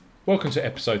Welcome to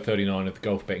episode 39 of the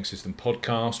Golf Betting System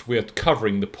podcast. We're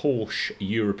covering the Porsche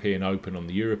European Open on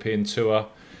the European Tour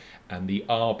and the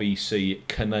RBC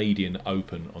Canadian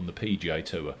Open on the PGA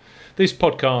Tour. This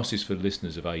podcast is for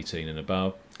listeners of 18 and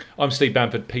above. I'm Steve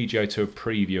Bamford, PGA Tour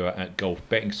previewer at Golf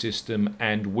Betting System,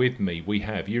 and with me we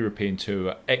have European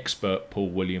Tour expert Paul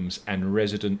Williams and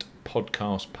resident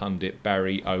podcast pundit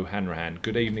Barry O'Hanrahan.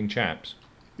 Good evening, chaps.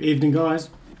 Evening, guys.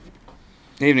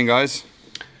 Evening, guys.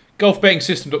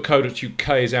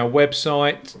 Golfbettingsystem.co.uk is our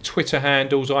website. Twitter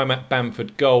handles: I'm at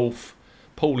Bamford Golf,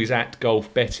 Paul is at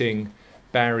Golf Betting,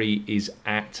 Barry is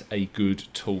at A Good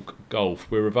Talk Golf.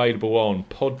 We're available on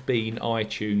Podbean,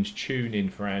 iTunes,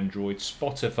 TuneIn for Android,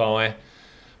 Spotify,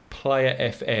 Player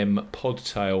FM,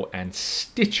 Podtail and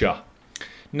Stitcher.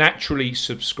 Naturally,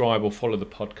 subscribe or follow the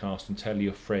podcast and tell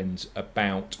your friends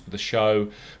about the show.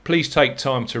 Please take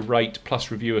time to rate plus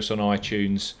review us on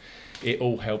iTunes. It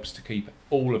all helps to keep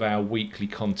all of our weekly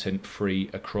content free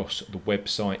across the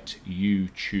website,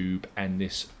 YouTube, and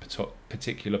this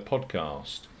particular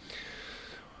podcast.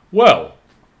 Well,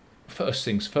 first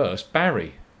things first,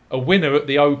 Barry, a winner at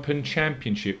the Open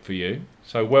Championship for you.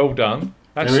 So well done.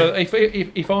 That's,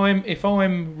 if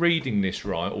I'm reading this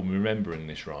right or remembering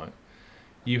this right,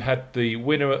 you had the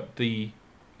winner at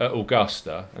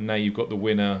Augusta, and now you've got the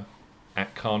winner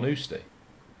at Carnoustie.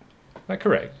 Is that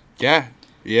correct? Yeah,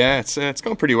 it's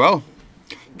gone pretty well.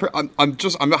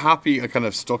 I'm happy I kind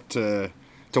of stuck to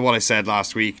what I said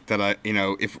last week, that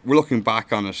if we're looking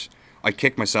back on it, I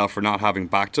kick myself for not having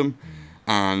backed him,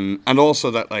 and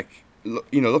also that,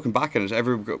 looking back at it,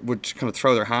 everyone would kind of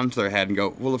throw their hand to their head and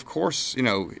go, well, of course,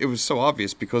 it was so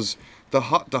obvious because the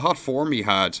hot form he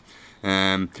had,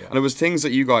 and it was things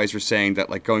that you guys were saying that,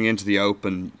 like, going into the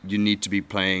Open, you need to be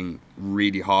playing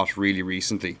really hot, really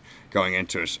recently going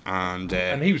into it, and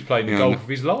he was playing the golf of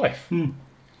his life.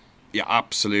 Yeah,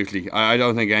 absolutely. I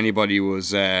don't think anybody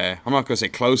was, I'm not going to say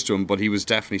close to him, but he was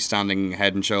definitely standing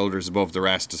head and shoulders above the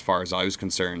rest as far as I was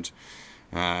concerned.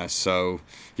 So,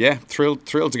 yeah, thrilled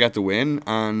to get the win,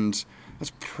 and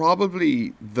that's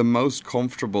probably the most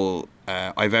comfortable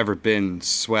I've ever been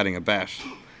sweating a bet.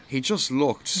 He just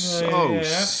looked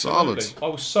solid. I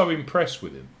was so impressed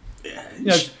with him.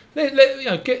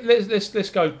 Let's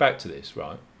go back to this,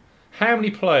 right? How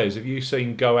many players have you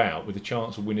seen go out with a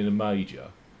chance of winning a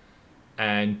major,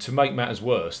 and to make matters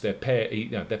worse, they're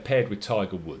paired with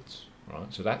Tiger Woods,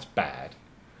 right? So that's bad.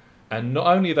 And not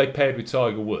only are they paired with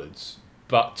Tiger Woods,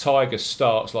 but Tiger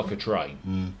starts like a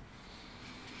train.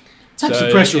 Takes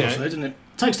the pressure off, though, doesn't it?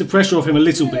 Takes the pressure off him a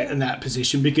little bit in that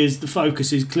position, because the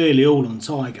focus is clearly all on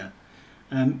Tiger.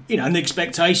 And the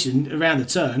expectation around the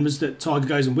turn was that Tiger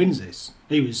goes and wins this.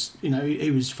 He was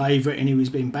favourite, and he was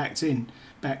being backed in,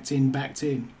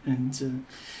 and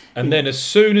then as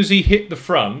soon as he hit the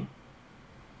front,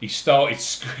 he started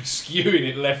skewing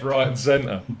it left, right, and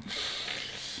centre.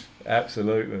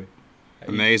 Absolutely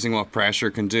amazing what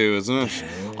pressure can do, isn't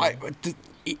it?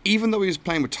 Even though he was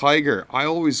playing with Tiger, I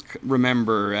always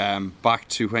remember back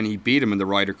to when he beat him in the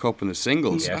Ryder Cup in the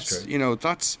singles. Yeah,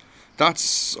 that's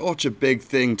such a big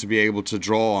thing to be able to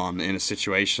draw on in a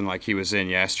situation like he was in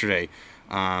yesterday.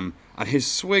 And his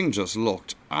swing just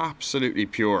looked absolutely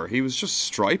pure. He was just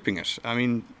striping it. I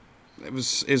mean,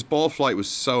 his ball flight was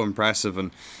so impressive,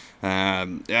 and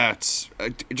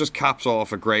it just caps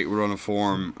off a great run of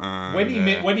form.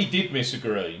 When he did miss a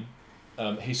green,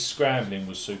 his scrambling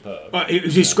was superb. It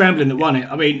was his scrambling that won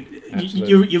it. I mean,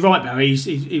 you're right, Barry.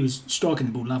 He was striking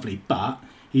the ball lovely, but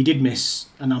he did miss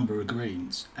a number of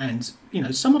greens, and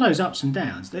some of those ups and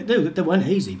downs they weren't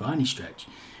easy by any stretch.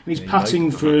 And he's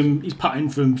putting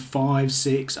from 5,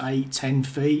 6, 8, 10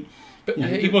 feet. But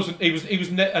he wasn't. He was.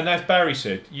 And as Barry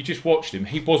said, you just watched him.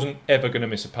 He wasn't ever going to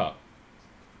miss a putt.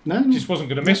 No, he just wasn't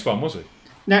going to miss one, was he?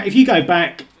 Now, if you go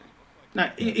back,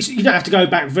 you don't have to go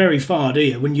back very far, do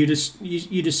you? When you just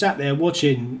sat there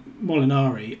watching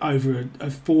Molinari over a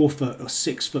 4 foot or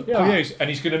 6 foot putt, and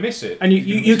he's going to miss it. And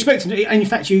you expect him, and in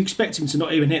fact, you expect him to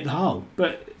not even hit the hole,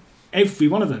 but every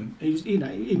one of them, he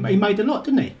made the lot,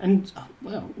 didn't he? And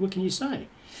well, what can you say?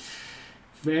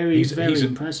 Very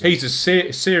impressive. He's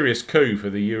a serious coup for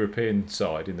the European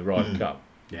side in the Ryder Cup.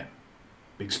 Yeah,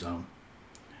 big star.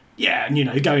 Yeah,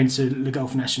 and going to the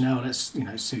Golf National, that's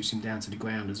suits him down to the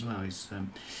ground as well. He's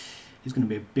going to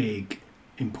be a big,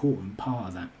 important part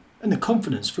of that, and the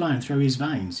confidence flowing through his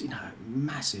veins.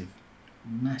 Massive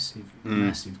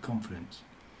confidence.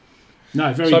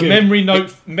 No, very good. So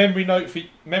memory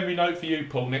note for you,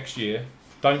 Paul. Next year,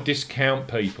 don't discount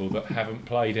people that haven't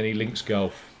played any links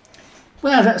golf.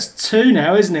 Well, that's 2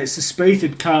 now, isn't it? So Spieth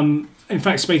had come. In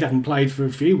fact, Spieth hadn't played for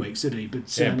a few weeks, did he? But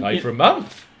he hadn't played for a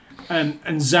month.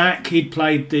 And Zach, he'd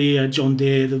played the John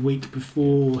Deere the week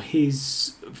before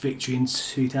his victory in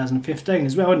 2015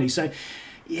 as well, hadn't he? So,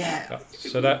 yeah.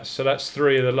 So that's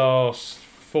 3 of the last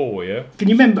 4, yeah? Can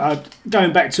you remember,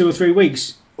 going back 2 or 3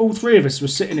 weeks, all 3 of us were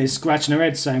sitting there scratching our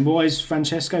heads saying, why is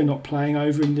Francesco not playing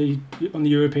over on the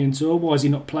European Tour? Why is he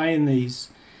not playing these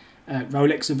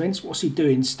Rolex events? What's he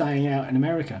doing staying out in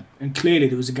America? And clearly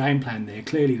there was a game plan there.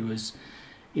 Clearly there was,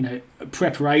 a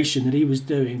preparation that he was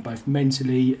doing both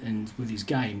mentally and with his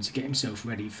game to get himself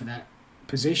ready for that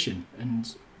position.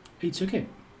 And he took it.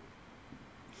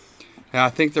 Yeah, I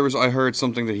think I heard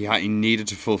something that he needed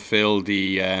to fulfill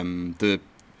the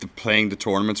playing the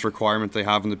tournaments requirement they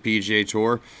have in the PGA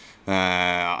Tour,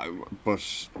 but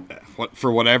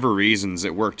for whatever reasons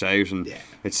it worked out, and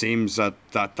it seems that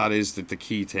is the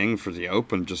key thing for the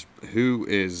Open. Just who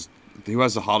has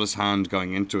the hottest hand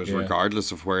going into it,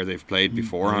 regardless of where they've played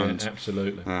beforehand. Yeah,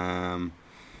 absolutely.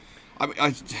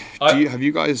 Have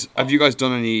you guys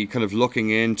done any kind of looking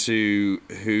into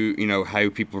who how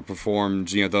people performed?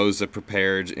 Those that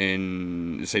prepared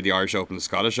in, say, the Irish Open, the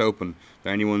Scottish Open. Are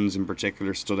there any ones in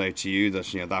particular stood out to you that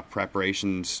that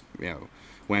preparations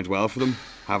went well for them?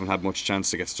 Haven't had much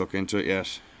chance to get stuck into it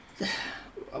yet.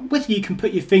 Whether you can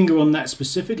put your finger on that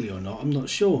specifically or not, I'm not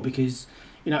sure, because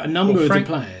a number of the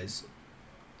players.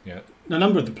 Yeah. A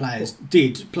number of the players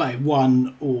did play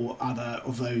one or other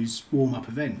of those warm-up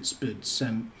events, but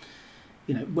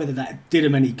whether that did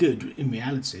them any good in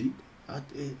reality,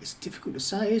 it's difficult to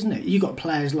say, isn't it? You got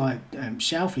players like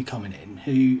Schauffele coming in,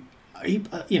 who,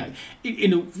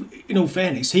 in all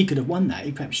fairness, he could have won that.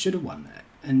 He perhaps should have won that.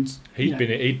 And he'd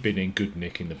been in good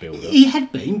nick in the build-up. He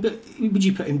had been, but would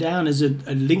you put him down as a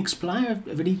links player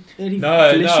of any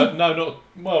No,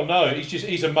 no.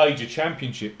 He's a major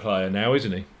championship player now,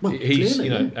 isn't he? Well, he's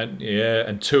clearly,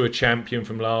 and Tour champion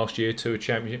from last year, Tour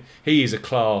champion. He is a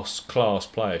class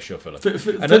player,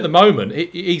 Schauffele. And at the moment,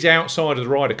 he's outside of the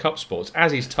Ryder Cup spots,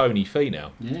 as is Tony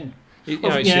Finau. Yeah.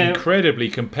 It's an incredibly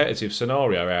competitive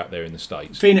scenario out there in the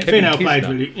States. Finau played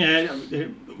really.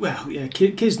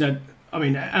 Kisner. I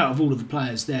mean, out of all of the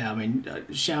players there,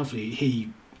 Schauffele,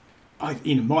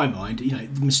 in my mind, the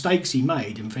mistakes he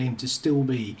made, and for him to still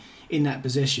be in that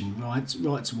position right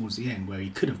towards the end where he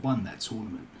could have won that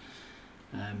tournament.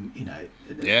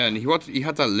 Yeah, and he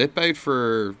had that lip out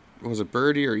for, was it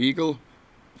birdie or eagle?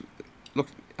 Look,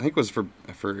 I think it was for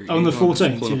on the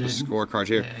 14th. Pulling up the scorecard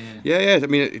here. Yeah. I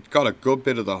mean, it got a good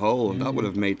bit of the hole, and that would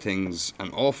have made things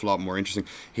an awful lot more interesting.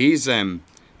 He's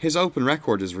his Open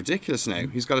record is ridiculous now.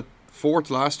 He's got a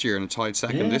 4th last year and a tied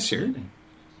 2nd this year,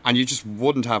 and you just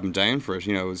wouldn't have him down for it.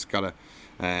 He's got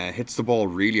hits the ball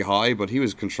really high, but he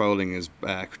was controlling his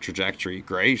trajectory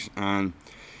great, and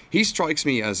he strikes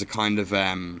me as a kind of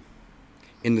in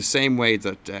the same way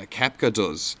that Koepka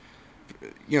does.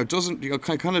 Doesn't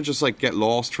kind of just like get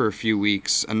lost for a few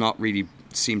weeks and not really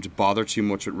seem to bother too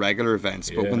much with regular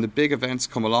events. But when the big events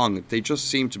come along, they just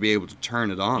seem to be able to turn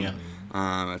it on.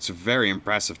 Yeah. It's a very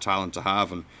impressive talent to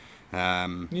have, and.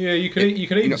 You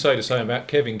can even say the same about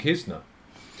Kevin Kisner.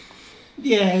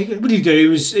 Yeah, what did he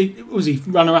do? Was he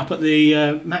runner-up at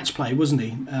the match play, wasn't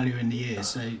he, earlier in the year?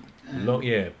 So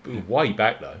way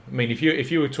back though. I mean, if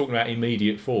you were talking about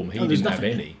immediate form, he didn't have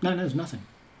any. No, there's nothing.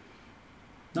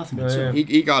 Nothing at all.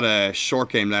 He got a short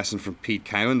game lesson from Pete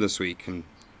Cowan this week, and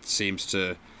seems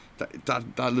to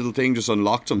that little thing just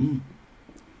unlocked him.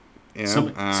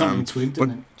 Something twigged,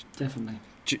 didn't it? Definitely.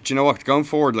 Do you know what? Going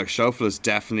forward, like, Schauffele is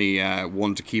definitely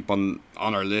one to keep on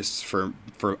our lists for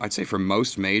I'd say for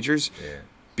most majors,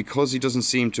 because he doesn't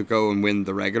seem to go and win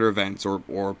the regular events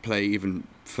or play even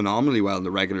phenomenally well in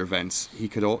the regular events.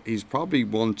 He's probably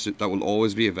one that will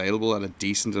always be available at a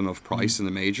decent enough price in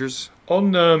the majors.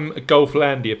 On a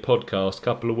Golflandia podcast a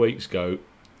couple of weeks ago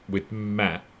with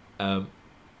Matt,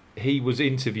 he was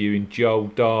interviewing Joel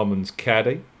Darman's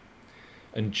caddy.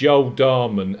 And Joel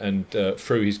Darman and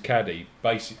through his caddy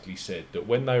basically said that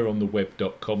when they were on the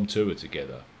Web.com tour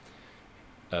together,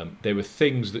 there were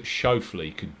things that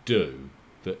Schauffele could do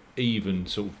that even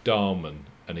sort of Darman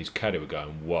and his caddy were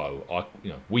going, whoa,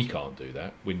 we can't do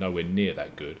that. We're nowhere near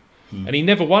that good. And he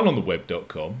never won on the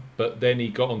Web.com, but then he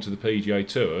got onto the PGA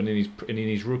Tour, and in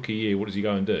his rookie year, what does he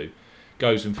go and do?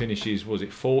 Goes and finishes,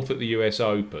 4th at the US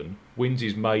Open, wins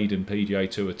his maiden PGA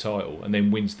Tour title, and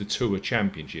then wins the Tour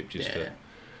Championship.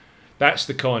 That's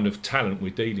the kind of talent we're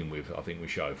dealing with, I think,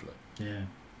 with Schauffele. Yeah.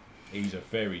 He's a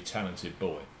very talented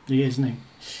boy. He is, isn't he?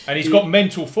 And he's got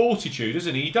mental fortitude,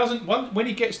 isn't he? He doesn't. When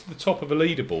he gets to the top of a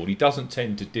leaderboard, he doesn't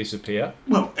tend to disappear.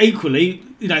 Well, equally,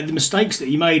 the mistakes that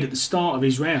he made at the start of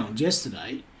his round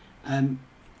yesterday,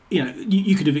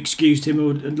 you could have excused him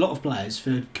or a lot of players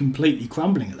for completely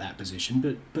crumbling at that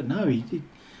position, but no,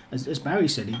 as Barry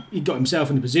said, he got himself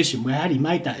in a position where had he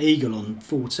made that eagle on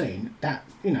 14, that,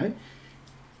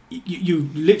 you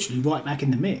literally right back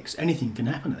in the mix. Anything can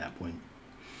happen at that point.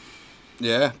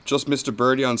 Yeah, just missed a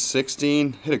birdie on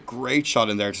 16. Hit a great shot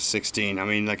in there to 16. I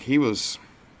mean, he was...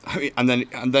 and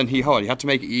then he had to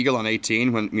make eagle on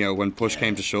 18 when push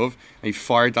came to shove. And he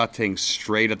fired that thing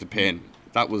straight at the pin.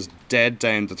 That was dead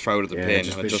down the throat of the pin,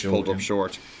 and it just pulled up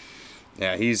short.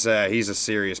 Yeah, he's a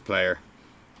serious player.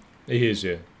 He is,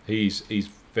 yeah. He's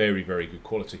very, very good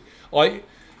quality.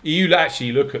 You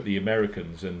actually look at the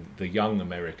Americans and the young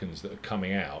Americans that are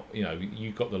coming out.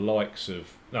 You've got the likes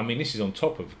of... I mean, this is on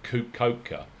top of Coop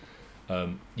Koepka.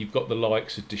 You've got the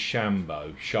likes of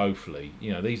DeChambeau, Schauffele.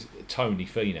 These Tony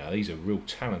Finau. These are real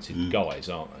talented guys,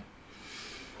 aren't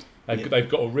they? They've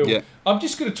got a real... Yeah. I'm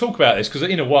just going to talk about this because,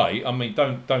 in a way, I mean,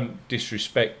 don't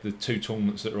disrespect the two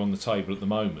tournaments that are on the table at the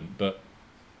moment, but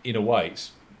in a way,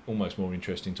 it's almost more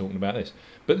interesting talking about this.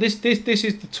 But this is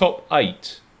the top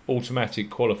 8 automatic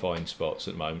qualifying spots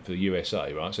at the moment for the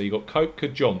USA, right? So you've got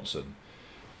Koepka, Johnson,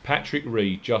 Patrick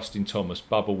Reed, Justin Thomas,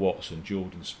 Bubba Watson,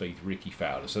 Jordan Spieth, Ricky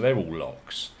Fowler. So they're all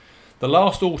locks. The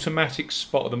last automatic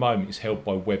spot at the moment is held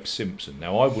by Webb Simpson.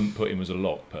 Now, I wouldn't put him as a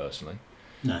lock, personally.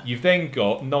 No. You've then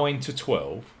got 9 to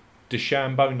 12,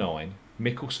 DeChambeau 9,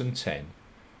 Mickelson 10,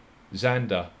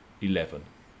 Xander 11,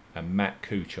 and Matt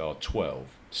Kuchar 12.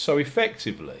 So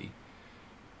effectively,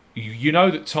 you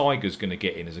know that Tiger's going to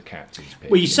get in as a captain's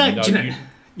pick. Well, you say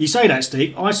that,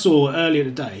 Steve. I saw earlier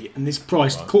today, and this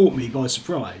price caught me by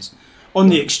surprise. On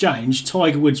the exchange,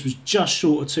 Tiger Woods was just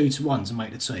short of 2 to 1 to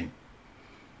make the team.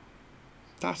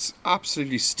 That's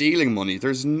absolutely stealing money.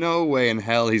 There's no way in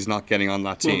hell he's not getting on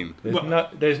that team.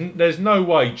 There's no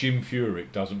way Jim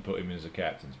Furyk doesn't put him as a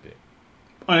captain's pick.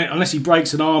 Unless he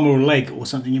breaks an arm or a leg or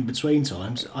something in between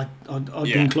times, I'd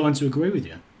be inclined to agree with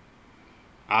you.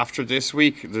 After this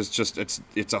week, there's just it's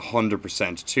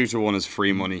 100%. 2 to 1 is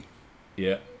free money.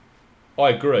 Yeah, I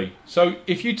agree. So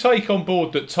if you take on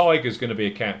board that Tiger's going to be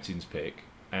a captain's pick,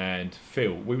 and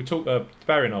Phil,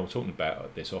 Barry and I were talking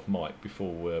about this off mic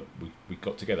before we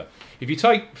got together. If you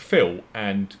take Phil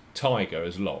and Tiger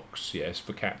as locks, yes,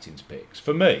 for captain's picks,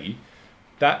 for me,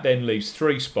 that then leaves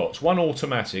 3 spots, 1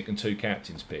 automatic and 2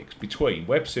 captain's picks between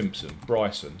Webb Simpson,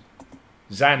 Bryson,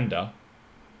 Xander,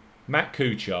 Matt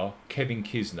Kuchar, Kevin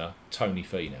Kisner, Tony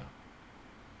Finau.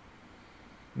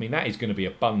 I mean, that is going to be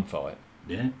a bun fight.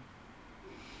 Yeah.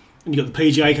 And you've got the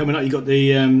PGA coming up. You've got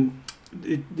the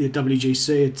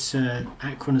WGC at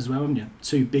Akron as well, haven't you?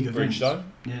 2 big events. Bridgestone.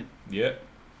 Yeah. Yeah.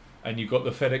 And you've got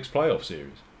the FedEx Playoff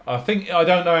Series. I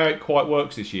don't know how it quite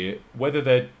works this year. Whether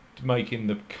they're making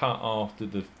the cut after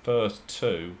the first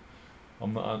 2,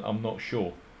 I'm not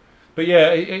sure. But yeah,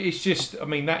 it's just, I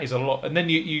mean, that is a lot. And then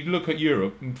you look at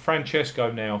Europe. Francesco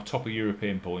now top of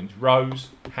European points. Rose,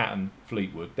 Hatton,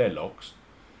 Fleetwood, they're locks.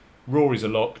 Rory's a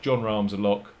lock. John Rahm's a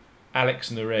lock. Alex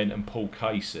Noren and Paul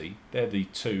Casey, they're the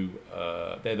 2.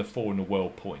 They're the 4 in the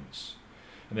world points.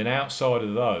 And then outside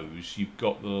of those, you've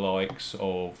got the likes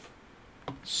of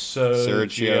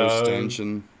Sergio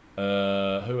Stenson.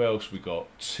 Who else we got?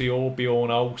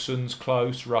 Bjorn Olsen's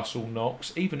close. Russell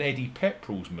Knox. Even Eddie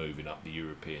Pepperell's moving up the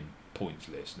European points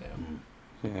list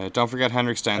now. Yeah, don't forget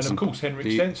Henrik Stenson. And of course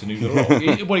Henrik Stenson, who's a lock.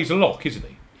 Well, he's a lock, isn't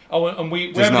he? Oh, and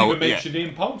we haven't even mentioned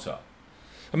Ian Poulter.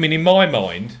 I mean, in my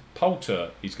mind,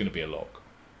 Poulter is going to be a lock.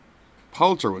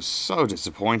 Poulter was so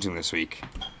disappointing this week.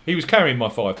 He was carrying my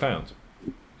 £5.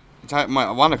 I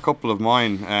won a couple of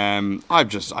mine. I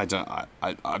don't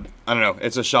know.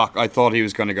 It's a shock. I thought he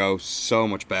was going to go so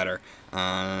much better,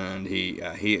 and he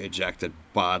ejected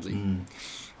badly.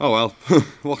 Oh well.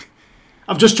 Well,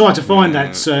 I've just tried to find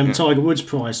that Tiger Woods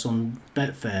price on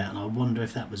Betfair, and I wonder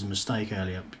if that was a mistake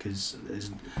earlier because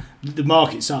the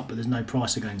market's up, but there's no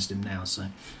price against him now. So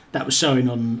that was showing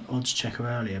on Odds Checker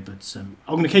earlier, but I'm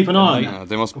going to keep an eye on that.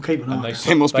 They must keep an eye.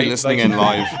 They must be listening in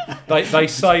live. They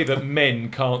say that men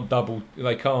can't double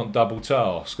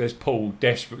task. There's Paul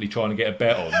desperately trying to get a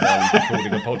bet on while he's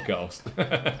recording a podcast.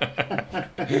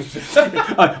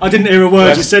 I didn't hear a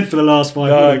word you said for the last 5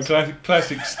 minutes.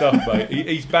 Classic stuff, mate.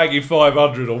 He's bagging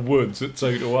 500 on Woods at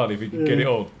 2 to 1 if he can get it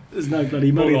on. There's no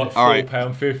bloody money. More like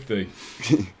 £4.50.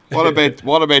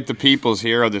 What about the people's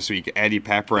hero this week, Eddie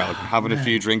Pepperell, having a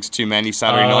few drinks too many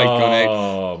Saturday night, going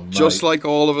out, just like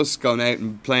all of us, going out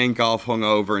and playing golf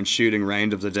hungover and shooting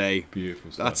round of the day.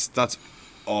 Beautiful stuff. That's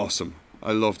awesome.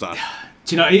 I love that.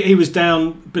 Do you know he was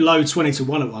down below 20 to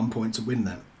 1 at one point to win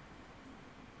that,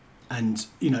 And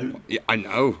Yeah, I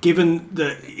know. given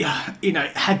that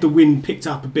had the wind picked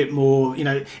up a bit more,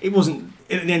 it wasn't.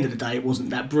 At the end of the day, it wasn't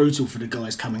that brutal for the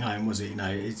guys coming home, was it?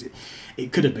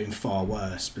 It could have been far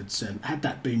worse. But had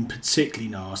that been particularly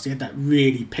nasty, had that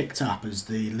really picked up as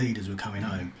the leaders were coming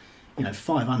home,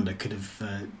 5 under could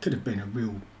have been a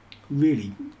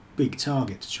really big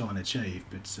target to try and achieve.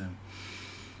 But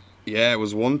yeah, it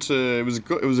was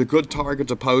a good target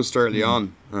to post early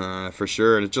on, for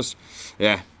sure. And it just,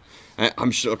 yeah.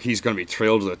 I'm sure he's going to be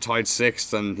thrilled with a tied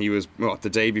 6th, and he was the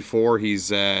day before. He's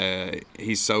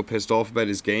so pissed off about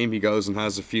his game. He goes and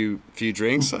has a few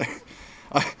drinks.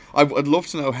 I'd love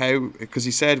to know how, because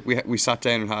he said we sat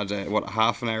down and had a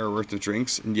half an hour worth of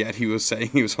drinks, and yet he was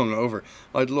saying he was hungover.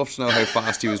 I'd love to know how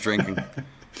fast he was drinking.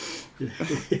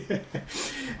 Yeah,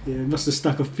 must have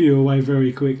stuck a few away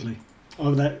very quickly.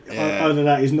 Either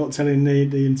that is not telling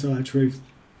the entire truth.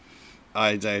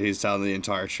 I doubt he's telling the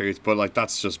entire truth, but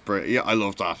that's just yeah. I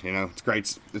love that. It's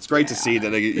great. It's great to see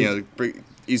that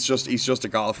he's just a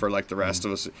golfer like the rest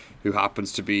of us who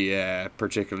happens to be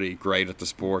particularly great at the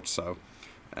sport. So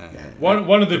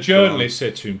one of the journalists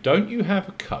said to him, "Don't you have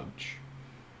a coach?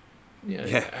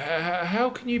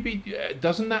 How can you be?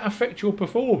 Doesn't that affect your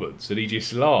performance?" And he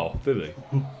just laughed, didn't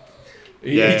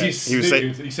he? He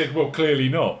said, "Well, clearly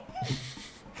not."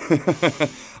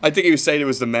 I think he was saying it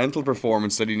was the mental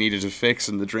performance that he needed to fix,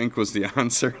 and the drink was the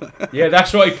answer. Yeah,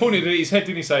 that's right. He pointed at his head,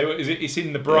 didn't he? Say, "It's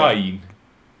in the brain,"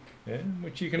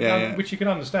 which you can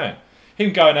understand.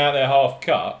 Him going out there half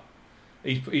cut,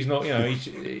 he's not.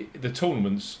 The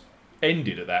tournament's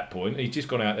ended at that point. He's just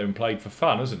gone out there and played for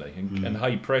fun, hasn't he? And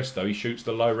hey presto, he shoots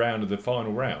the low round of the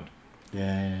final round.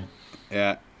 Yeah.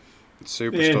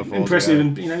 Super stuff. Impressive,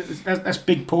 and that's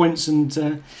big points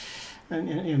and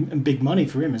big money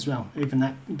for him as well. Even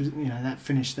that, that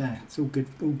finish there, it's all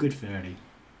good for Eddie.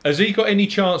 Has he got any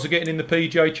chance of getting in the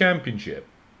PGA Championship?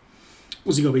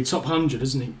 Was he got to be top 100,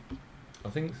 isn't he? I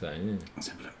think so. Yeah. Let's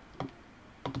have a look.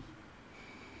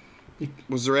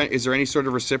 Is there any sort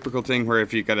of reciprocal thing where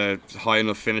if you get a high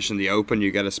enough finish in the Open,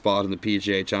 you get a spot in the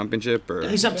PGA Championship? Or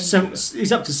he's up to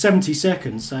 70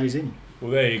 seconds, so he's in.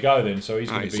 Well, there you go then. So he's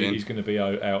going to be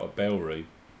out at Bellerive.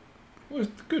 Well,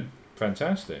 good,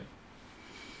 fantastic.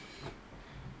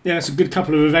 Yeah, it's a good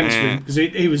couple of events for him because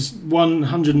he was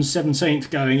 117th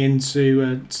going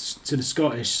into to the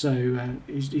Scottish, so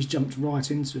he's jumped right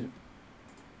into it.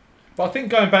 But I think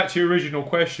going back to your original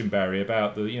question, Barry,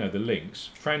 about the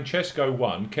links, Francesco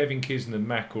won, Kevin Kisner,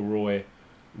 McIlroy,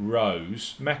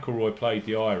 Rose. McIlroy played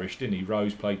the Irish, didn't he?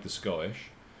 Rose played the Scottish.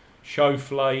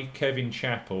 Schauffele, Kevin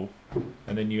Chappell,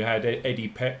 and then you had Eddie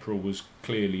Pepperell was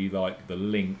clearly like the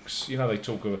links. They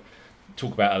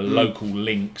talk about a local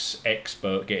links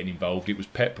expert getting involved. It was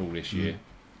Pepperell this year,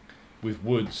 with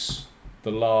Woods,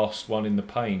 the last one in the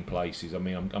paying places. I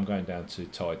mean, I'm going down to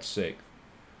tied 6th.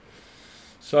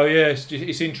 So yeah,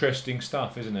 it's interesting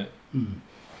stuff, isn't it?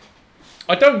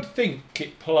 I don't think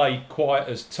it played quite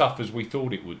as tough as we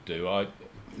thought it would do. I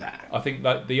think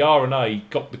that the R&A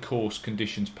got the course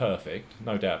conditions perfect,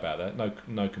 no doubt about that.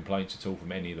 No complaints at all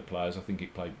from any of the players. I think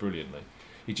it played brilliantly.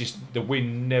 It just, the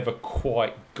wind never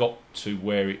quite got to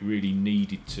where it really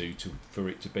needed to for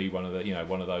it to be one of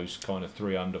those kind of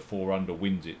 3 under, 4 under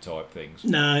wins it type things.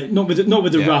 No, not with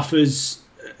the rough as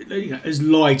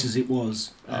light as it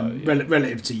was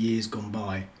relative to years gone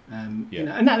by. And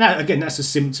that again, that's a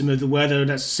symptom of the weather.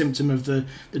 That's a symptom of the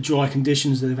dry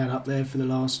conditions that they've had up there for the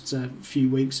last few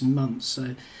weeks and months.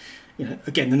 So,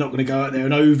 again, they're not going to go out there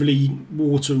and overly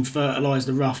water and fertilise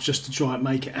the rough just to try and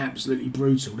make it absolutely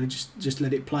brutal. They just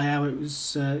let it play how it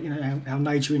was, how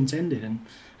nature intended. And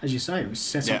as you say, it was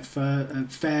set up for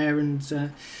fair, and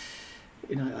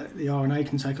the R&A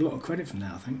can take a lot of credit from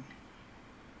that, I think.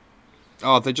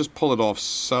 Oh, they just pull it off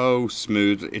so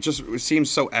smooth. It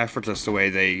seems so effortless the way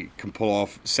they can pull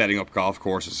off setting up golf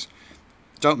courses.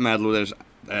 Don't meddle with it.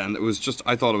 And it was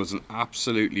I thought it was an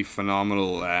absolutely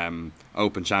phenomenal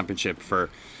Open Championship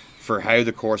for how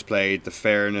the course played, the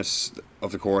fairness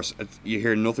of the course. You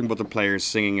hear nothing but the players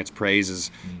singing its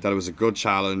praises, that it was a good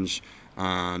challenge,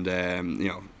 and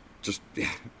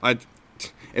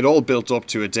it all built up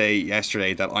to a day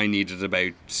yesterday that I needed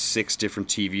about 6 different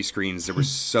TV screens. There were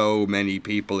so many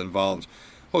people involved.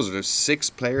 What was it? There were 6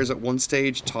 players at one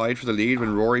stage tied for the lead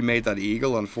when Rory made that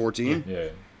eagle on 14. Yeah.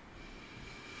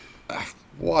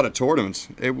 What a tournament!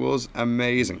 It was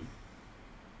amazing.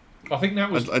 I think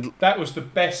that was the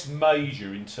best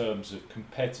major in terms of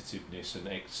competitiveness and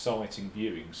exciting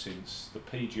viewing since the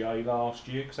PGA last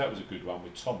year, because that was a good one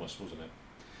with Thomas, wasn't it?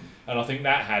 And I think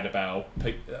that had about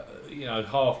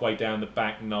halfway down the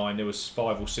back 9, there was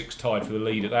 5 or 6 tied for the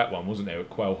lead at that one, wasn't there, at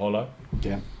Quail Hollow?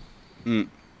 Yeah.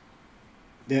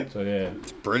 Yeah. So yeah,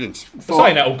 It's brilliant.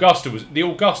 saying that Augusta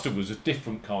was a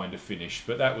different kind of finish,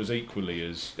 but that was equally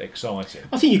as exciting.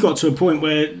 I think you got to a point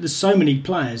where there's so many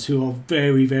players who are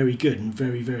very, very good and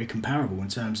very, very comparable in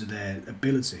terms of their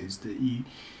abilities that you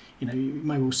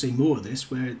may well see more of this,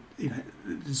 where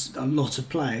there's a lot of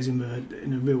players in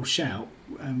a real shout,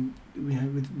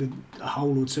 with a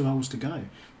hole or 2 holes to go,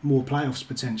 more playoffs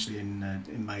potentially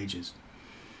in majors.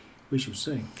 We shall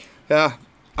see. Yeah.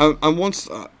 And once,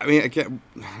 again,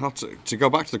 not to go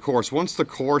back to the course, once the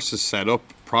course is set up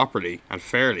properly and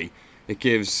fairly, it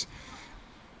gives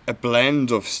a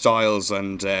blend of styles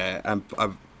and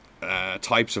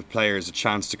types of players a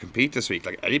chance to compete this week.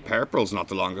 Like Eddie Pepperell's not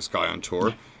the longest guy on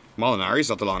tour. Molinari's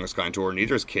not the longest guy on tour.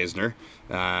 Neither is Kisner.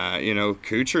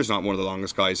 Kuchar's not one of the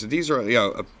longest guys. So these are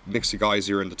a mix of guys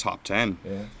who are in the top 10.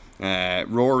 Yeah.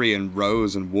 Rory and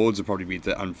Rose and Woods would probably be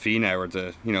and Finau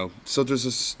are so there's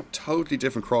this totally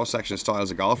different cross section of styles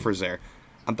of golfers there,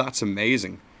 and that's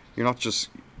amazing. You're not just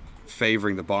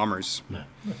favouring the bombers. No,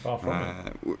 far from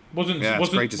it.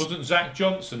 Wasn't Zach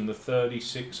Johnson the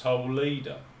 36-hole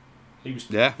leader?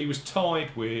 He was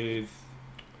tied with,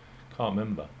 can't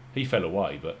remember. He fell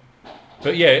away, but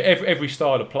yeah, every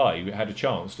style of play had a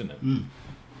chance, didn't it? Mm.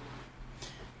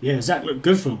 Yeah, Zach looked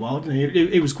good for a while, didn't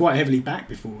he? It was quite heavily back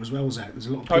before as well, Zach. There's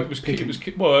a lot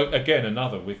of again,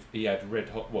 another with, he had red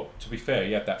hot. Well, to be fair,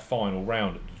 he had that final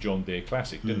round at the John Deere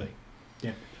Classic, didn't he?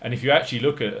 Yeah. And if you actually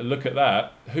look at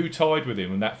that, who tied with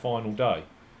him on that final day?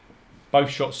 Both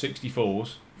shot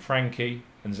 64s, Frankie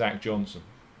and Zach Johnson.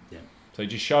 Yeah. So it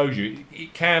just shows you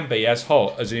it can be as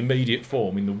hot as an immediate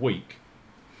form in the week,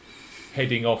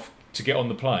 heading off to get on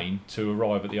the plane to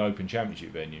arrive at the Open Championship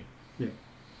venue. Yeah.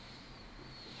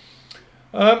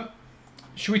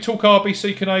 Should we talk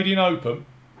RBC Canadian Open?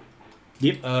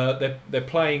 Yep. They're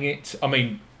playing it. I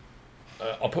mean,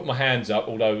 I'll put my hands up,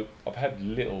 although I've had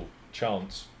little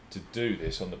chance to do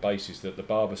this on the basis that the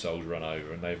Barbasols run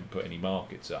over and they haven't put any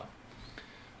markets up.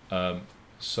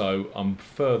 So I'm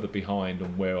further behind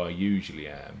on where I usually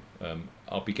am.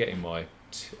 I'll be getting my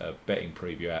betting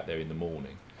preview out there in the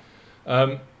morning.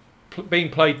 Being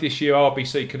played this year,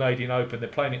 RBC Canadian Open, they're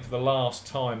playing it for the last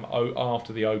time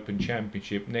after the Open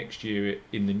Championship. Next year,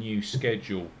 in the new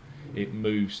schedule, it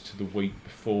moves to the week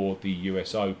before the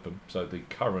US Open, so the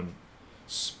current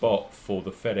spot for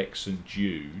the FedEx St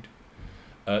Jude.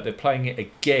 They're playing it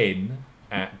again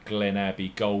at Glen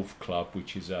Abbey Golf Club,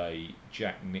 which is a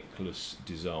Jack Nicklaus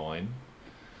design.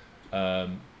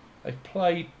 They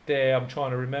played there, I'm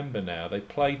trying to remember now, they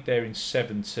played there in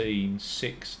 17,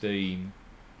 16...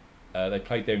 they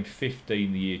played there in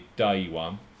 15 the year day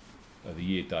one,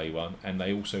 and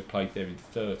they also played there in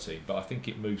 13. But I think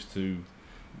it moves to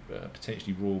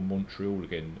potentially Royal Montreal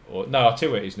again. Or no, I'll tell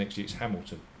you where it is next year. It's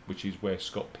Hamilton, which is where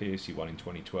Scott Piercy won in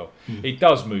 2012. It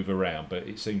does move around, but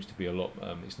it seems to be a lot.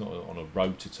 It's not on a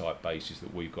rota type basis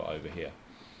that we've got over here.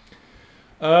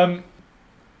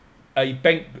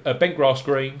 Bent grass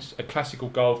greens, a classical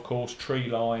golf course, tree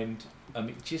lined.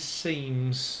 It just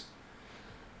seems.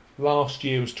 Last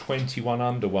year was 21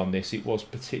 under won this. It was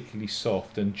particularly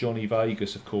soft, and Johnny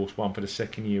Vegas, of course, won for the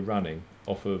second year running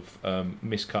off of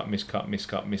miscut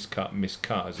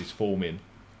as his form in.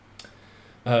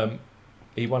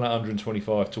 He won at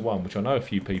 125 to 1, which I know a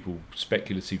few people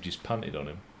speculatively just punted on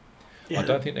him. Yeah. I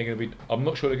don't think they're going to be. I'm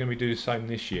not sure they're going to be doing the same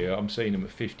this year. I'm seeing them at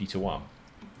 50 to 1.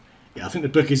 Yeah, I think the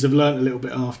bookies have learnt a little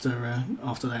bit after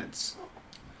that.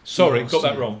 Sorry, got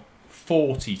that wrong.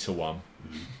 40 to 1.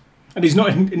 And he's not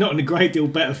in a great deal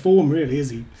better form, really, is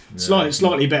he? Yeah.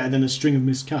 Slightly better than a string of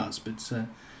missed cuts, but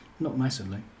not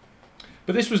massively.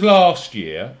 But this was last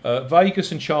year.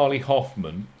 Vegas and Charlie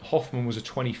Hoffman. Hoffman was a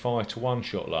 25 to 1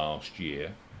 shot last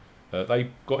year. They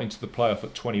got into the playoff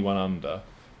at 21 under.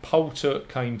 Poulter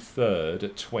came third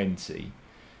at 20.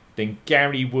 Then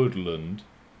Gary Woodland,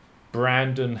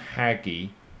 Brandon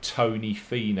Haggie, Tony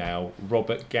Finau,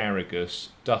 Robert Garrigus,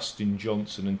 Dustin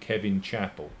Johnson, and Kevin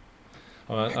Chappell.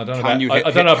 I don't know about you. I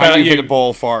don't know about you. Hit a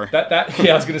ball far. That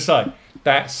I was going to say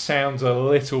that sounds a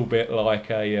little bit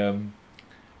like a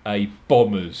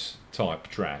Bombers type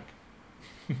track.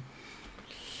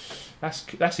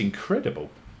 That's incredible.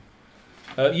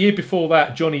 Year before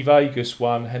that, Johnny Vegas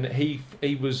won, and he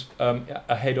was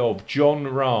ahead of John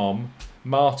Rahm,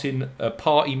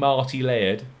 Marty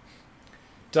Laird,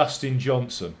 Dustin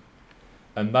Johnson,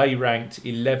 and they ranked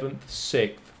 11th,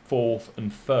 6th, 4th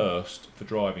and 1st for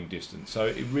driving distance. So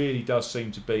it really does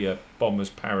seem to be a bomber's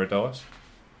paradise.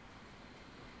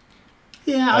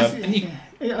 Yeah,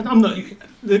 I'm not.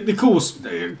 The course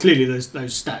clearly those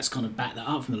stats kind of back that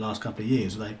up from the last couple of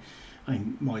years. I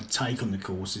mean, my take on the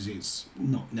course is it's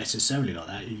not necessarily like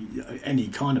that. Any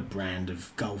kind of brand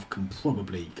of golf can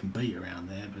probably compete around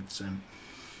there, but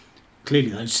clearly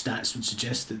those stats would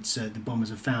suggest that the Bombers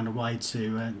have found a way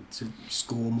to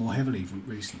score more heavily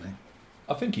recently.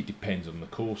 I think it depends on the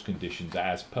course conditions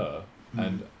as per,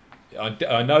 and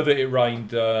I know that it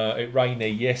rained. It rained there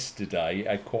yesterday. It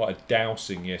had quite a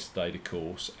dousing yesterday, the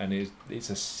course, and it's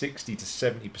a 60 to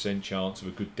 70% chance of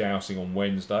a good dousing on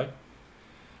Wednesday.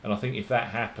 And I think if that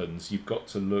happens, you've got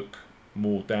to look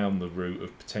more down the route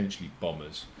of potentially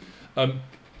Bombers.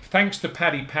 Thanks to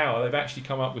Paddy Power, they've actually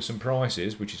come up with some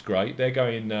prices, which is great. They're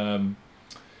going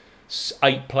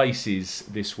 8 places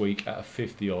this week at a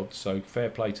 50 odds, so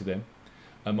fair play to them.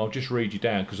 I'll just read you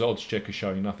down because Odds Check is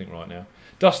showing nothing right now.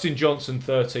 Dustin Johnson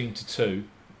 13 to 2,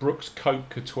 Brooks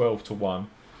Koepka 12 to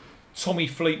 1, Tommy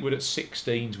Fleetwood at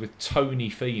 16s with Tony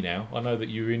Finau. I know that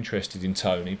you're interested in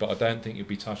Tony, but I don't think you'll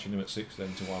be touching him at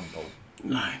 16 to 1, Paul.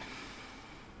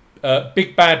 No.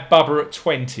 Big Bad Bubba at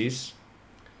 20s,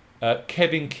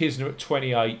 Kevin Kisner at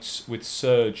 28s with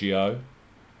Sergio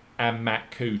and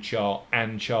Matt Kuchar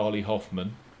and Charlie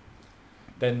Hoffman.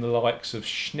 Then the likes of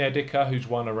Snedeker, who's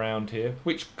won around here,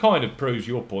 which kind of proves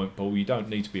your point, Paul. You don't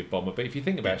need to be a bomber. But if you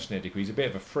think about Snedeker, he's a bit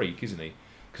of a freak, isn't he?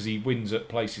 Because he wins at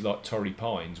places like Torrey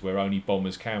Pines, where only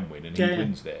bombers can win, and he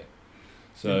wins there.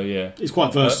 So, yeah. He's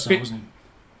quite versatile, isn't he?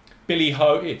 Billy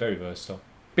Ho, very versatile.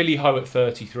 Billy Ho at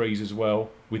 33s as well,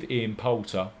 with Ian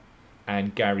Poulter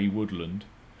and Gary Woodland.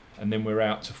 And then we're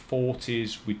out to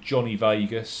 40s with Johnny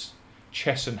Vegas,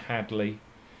 Chesson Hadley,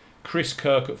 Chris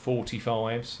Kirk at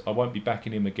 45s. I won't be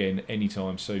backing him again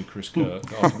anytime soon, Chris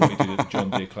Kirk, after what he did at the John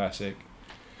Deere Classic.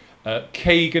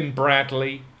 Keegan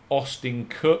Bradley, Austin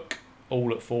Cook,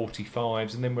 all at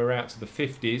 45s. And then we're out to the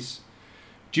 50s.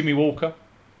 Jimmy Walker,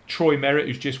 Troy Merritt,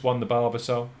 who's just won the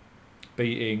Barbasol,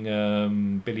 beating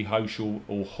Billy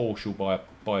Horschel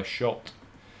by a shot.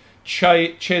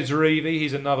 Ches Reavie,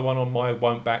 he's another one on my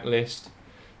won't back list.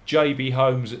 JB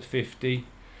Holmes at 50.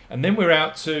 And then we're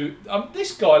out to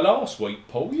this guy last week,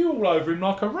 Paul. You're all over him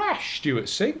like a rash, Stuart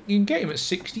Sink. You can get him at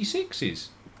 66s.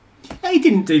 He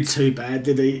didn't do too bad,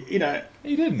 did he? You know,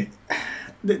 he didn't.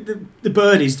 The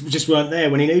birdies just weren't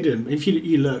there when he needed them. If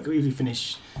you look, if you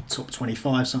finish top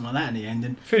 25, something like that in the end,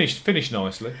 and finished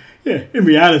nicely. Yeah, in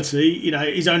reality, you know,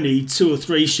 he's only 2 or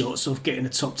 3 shots off getting a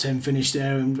top 10 finish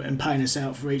there and paying us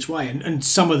out for each way. And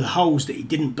some of the holes that he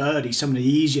didn't birdie, some of the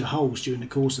easier holes during the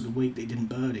course of the week that he didn't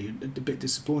birdie, a bit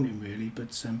disappointing really.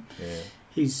 But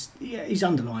his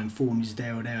underlying form is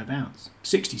there or thereabouts.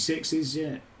 66 is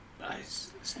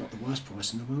it's not the worst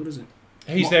price in the world, is it?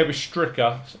 He's there with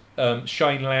Stricker,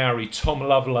 Shane Lowry, Tom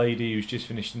Lovelady, who's just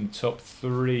finished in the top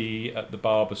 3 at the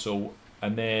Barbasol,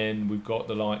 and then we've got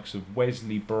the likes of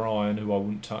Wesley Bryan, who I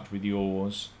wouldn't touch with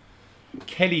yours.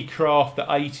 Kelly Craft at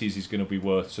 80s is going to be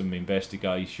worth some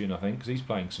investigation, I think, because he's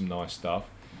playing some nice stuff.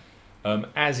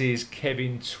 As is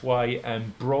Kevin Tway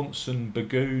and Bronson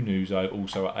Bagoon, who's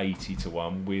also at 80 to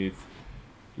 1, with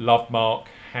Lovemark,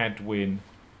 Hadwin,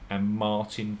 and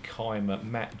Martin Keimer,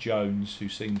 Matt Jones, who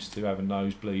seems to have a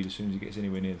nosebleed as soon as he gets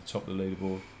anywhere near the top of the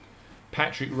leaderboard,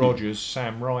 Patrick Rogers,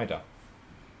 Sam Ryder.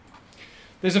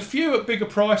 There's a few at bigger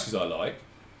prices I like.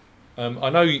 I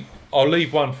know I'll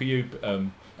leave one for you,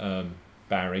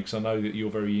 Barry, because I know that you're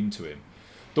very into him.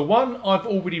 The one I've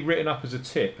already written up as a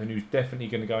tip and who's definitely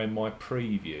going to go in my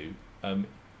preview, and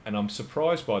I'm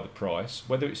surprised by the price,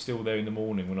 whether it's still there in the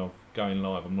morning when I'm going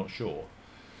live, I'm not sure.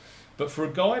 But for a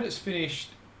guy that's finished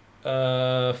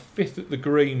 5th at the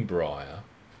Greenbrier,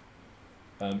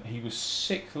 he was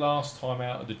 6th last time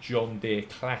out of the John Deere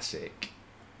Classic,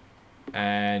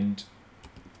 and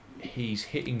he's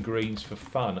hitting greens for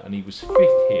fun, and he was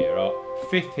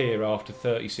 5th here after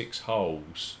 36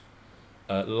 holes.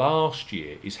 Last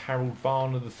year is Harold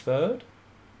Varner III.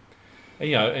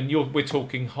 And we're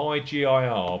talking high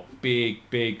GIR,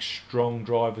 big, strong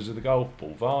drivers of the golf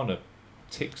ball. Varner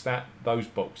ticks those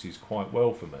boxes quite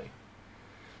well for me.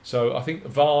 So I think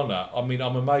Varner, I'm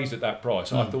amazed at that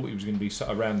price. I thought he was going to be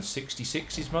around the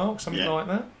 66s mark, something like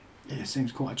that. Yeah, it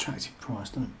seems quite attractive price,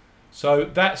 doesn't it? So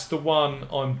that's the one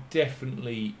I'm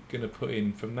definitely going to put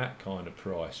in from that kind of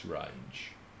price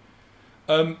range.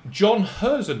 John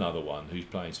Her's another one who's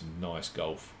playing some nice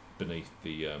golf beneath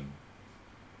the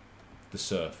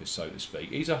surface, so to speak.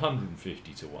 He's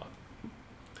 150 to 1.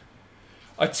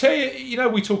 I tell you,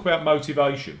 we talk about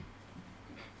motivation.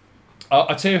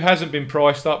 I tell you who hasn't been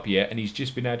priced up yet, and he's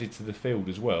just been added to the field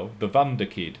as well. The Wonder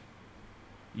Kid,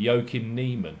 Joachim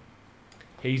Niemann.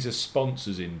 He's a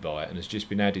sponsor's invite and has just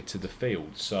been added to the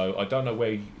field. So I don't know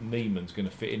where Niemann's going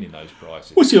to fit in those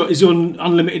prices. Is he on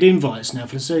unlimited invites now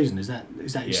for the season? Is that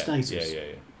his status?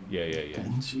 Yeah.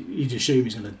 And you'd assume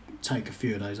he's going to take a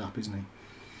few of those up, isn't he?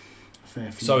 A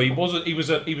fair few. So he wasn't. He was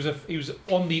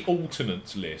on the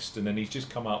alternates list, and then he's just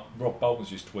come up. Rob Bolton's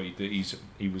just tweeted that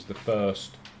he was the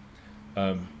first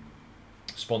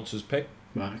sponsors pick.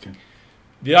 Right. Okay.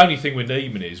 The only thing with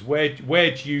Neiman is where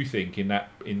do you think in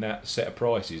that set of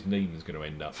prices Neiman's going to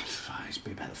end up? It's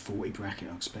be about the 40 bracket,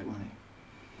 I expect, won't it?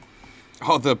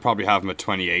 Oh, they'll probably have him at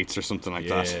 28s or something like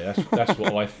that. Yeah, that's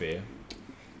what I fear.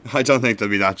 I don't think they'll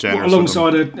be that generous.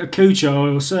 Alongside a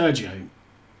Kucho or Sergio.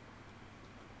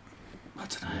 I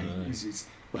don't know.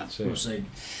 Well, we'll see.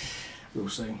 We'll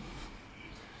see.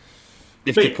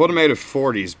 If they put him out of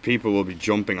 40s, people will be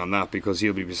jumping on that because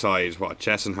he'll be beside,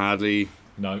 Chess and Hadley?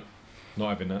 No, not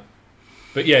having that.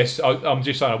 But yes, I'm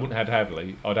just saying I wouldn't have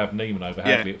Hadley. I'd have Neiman over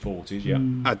Hadley at 40s,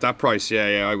 yeah. At that price,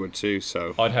 yeah, I would too.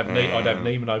 So I'd have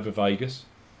Neiman over Vegas.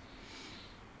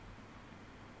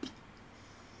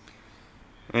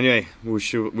 Anyway, we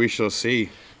shall see.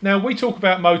 Now, we talk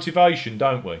about motivation,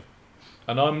 don't we?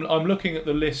 And I'm looking at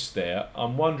the list there.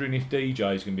 I'm wondering if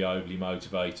DJ is going to be overly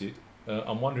motivated.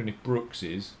 I'm wondering if Brooks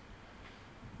is.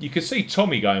 You could see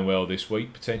Tommy going well this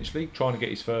week, potentially, trying to get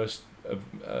his first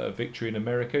victory in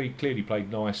America. He clearly played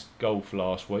nice golf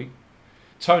last week.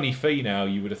 Tony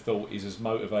Finau, you would have thought, is as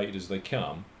motivated as they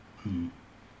come.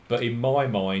 But in my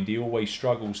mind, he always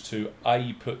struggles to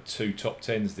A, put two top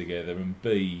tens together, and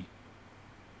B,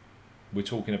 we're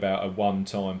talking about a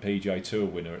one-time PGA Tour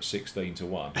winner at 16-1,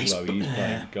 although he's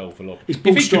playing golf a lot. His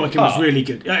ball striking was really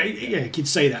good. Yeah, you could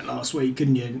say that last week,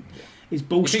 couldn't you? Yeah. His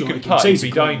ball striking. If he could putt, he'd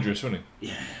be dangerous, wouldn't he?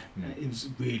 Yeah, it was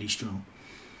really strong.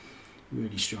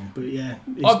 Really strong. But yeah.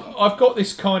 I've got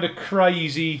this kind of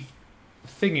crazy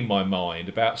thing in my mind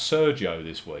about Sergio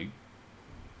this week.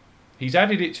 He's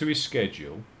added it to his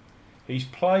schedule. He's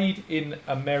played in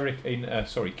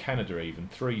Canada even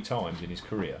 3 times in his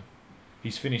career.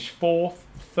 He's finished 4th,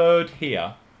 3rd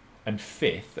here, and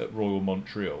 5th at Royal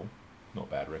Montreal. Not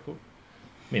a bad record.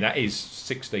 I mean, that is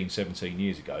 16, 17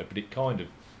 years ago, but it kind of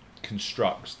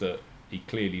constructs that he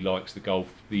clearly likes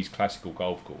these classical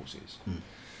golf courses.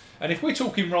 And if we're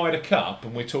talking Ryder Cup,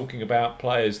 and we're talking about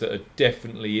players that are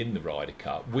definitely in the Ryder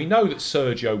Cup, we know that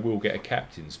Sergio will get a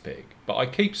captain's pick. But I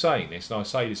keep saying this, and I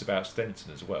say this about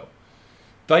Stenson as well.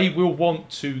 They will want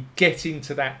to get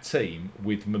into that team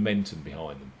with momentum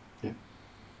behind them.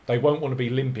 They won't want to be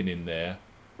limping in there,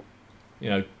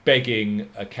 begging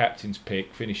a captain's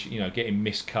pick, getting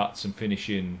missed cuts and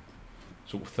finishing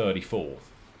sort of 34th.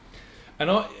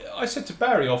 And I said to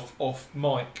Barry off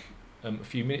mic a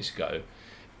few minutes ago,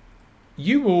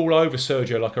 you were all over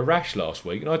Sergio like a rash last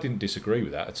week, and I didn't disagree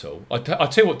with that at all. I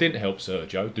tell you what didn't help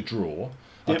Sergio, the draw.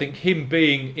 Yep. I think him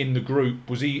being in the group,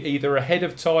 was he either ahead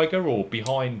of Tiger or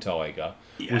behind Tiger?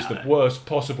 Yeah. Was the worst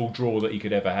possible draw that he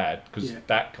could ever had, because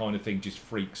that kind of thing just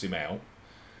freaks him out.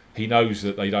 He knows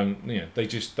that they don't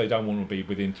want to be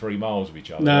within 3 miles of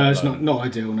each other. No, it's not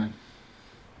ideal, no.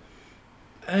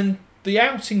 And the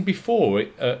outing before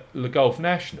it at Le Golf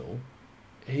National,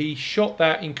 he shot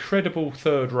that incredible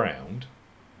 3rd round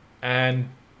and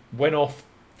went off.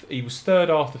 He was 3rd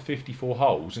after 54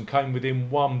 holes and came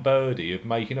within 1 birdie of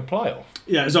making a playoff.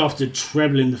 Yeah, it was after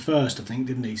trebling the first, I think,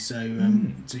 didn't he? So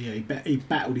he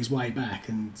battled his way back,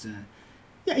 and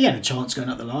he had a chance going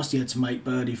up the last. He had to make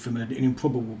birdie from an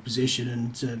improbable position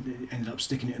and ended up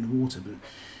sticking it in the water. But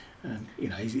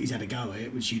he's had a go at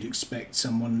it, which you'd expect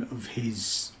someone of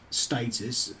his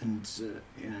status and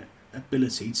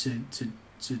ability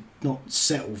to not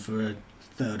settle for a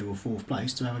 3rd or 4th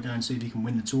place, to have a go and see if he can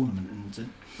win the tournament. And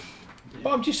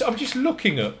but I'm just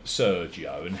looking at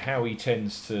Sergio and how he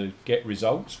tends to get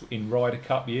results in Ryder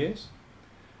Cup years,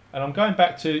 and I'm going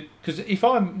back to, because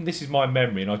this is my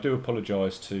memory, and I do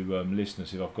apologise to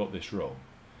listeners if I've got this wrong.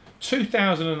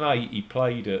 2008 he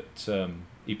played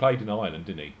in Ireland,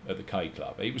 didn't he, at the K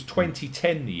Club? It was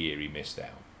 2010 the year he missed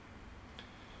out.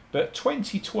 But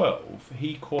 2012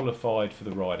 he qualified for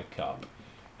the Ryder Cup.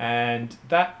 And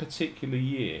that particular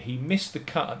year, he missed the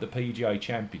cut at the PGA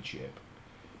Championship,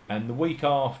 and the week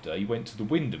after he went to the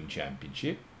Wyndham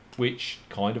Championship, which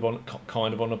kind of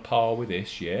on a par with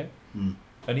this, and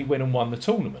he went and won the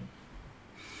tournament.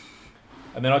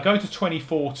 And then I go to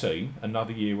 2014,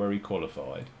 another year where he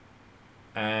qualified,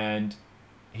 and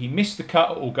he missed the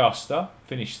cut at Augusta,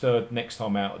 finished 3rd next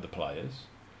time out of the Players.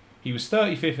 He was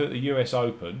 35th at the US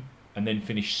Open, and then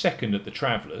finished 2nd at the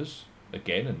Travellers.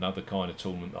 Again, another kind of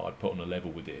tournament that I'd put on a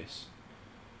level with this.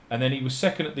 And then he was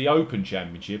 2nd at the Open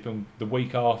Championship, and the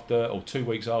week after, or 2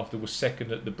 weeks after, was 2nd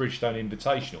at the Bridgestone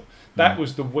Invitational. That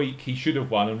was the week he should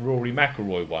have won, and Rory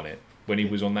McIlroy won it when he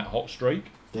was on that hot streak.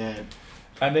 Yeah.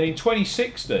 And then in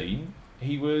 2016,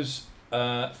 he was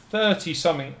 30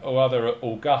 something or other at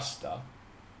Augusta,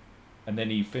 and then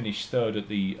he finished third at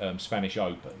the Spanish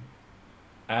Open,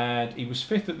 and he was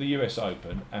fifth at the US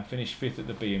Open and finished fifth at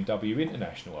the BMW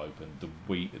International Open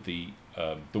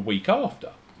the week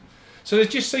after. So there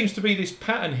just seems to be this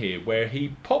pattern here where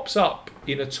he pops up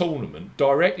in a tournament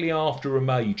directly after a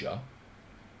major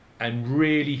and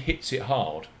really hits it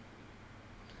hard.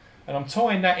 And I'm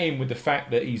tying that in with the fact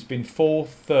that he's been 4th,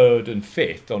 3rd and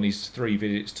 5th on his 3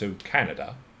 visits to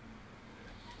Canada.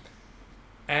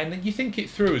 And you think it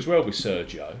through as well with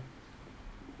Sergio.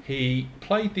 He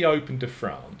played the Open de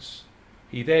France.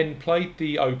 He then played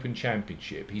the Open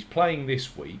Championship. He's playing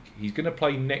this week. He's going to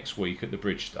play next week at the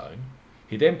Bridgestone.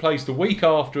 He then plays the week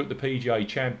after at the PGA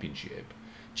Championship.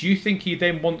 Do you think he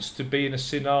then wants to be in a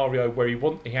scenario where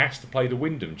he has to play the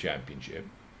Wyndham Championship?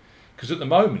 Because at the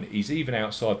moment he's even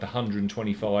outside the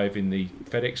 125 in the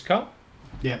FedEx Cup.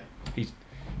 Yeah.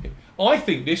 I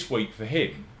think this week for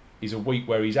him is a week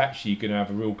where he's actually going to have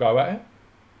a real go at it.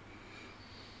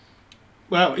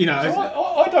 Well, you know, so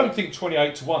I don't think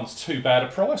 28 to 1's too bad a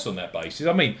price on that basis.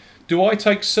 I mean, do I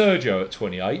take Sergio at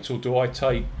 28 or do I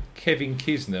take Kevin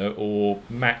Kisner or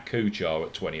Matt Kuchar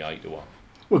at 28 to 1?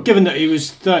 Well, given that he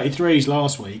was 33s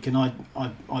last week, and I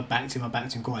backed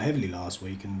him quite heavily last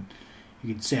week, and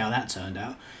you can see how that turned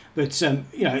out. But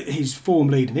you know, his form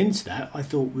leading into that, I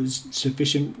thought was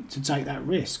sufficient to take that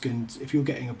risk. And if you're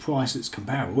getting a price that's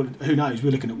comparable, who knows?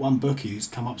 We're looking at one bookie who's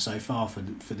come up so far for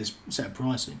this set of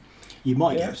pricing. You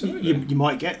might you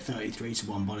might get 33 to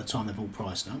 1 by the time they've all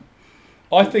priced up.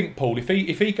 I think, Paul, if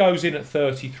he goes in at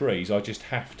 33s, I just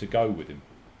have to go with him.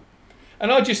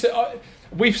 And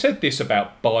we've said this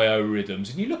about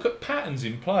biorhythms, and you look at patterns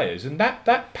in players, and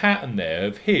that pattern there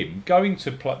of him going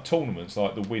to tournaments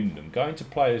like the Wyndham, going to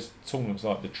tournaments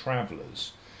like the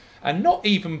Travellers, and not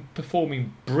even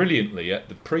performing brilliantly at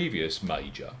the previous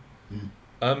major,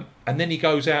 and then he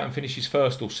goes out and finishes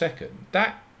first or second.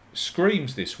 That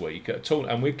screams this week at a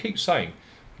tournament, and we keep saying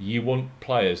you want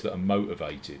players that are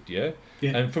motivated, yeah?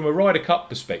 And from a Ryder Cup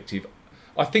perspective,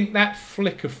 I think that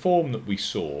flick of form that we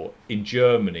saw in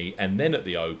Germany and then at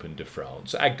the Open de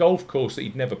France, at a golf course that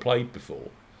he'd never played before,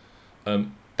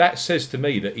 that says to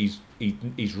me that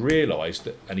he's realised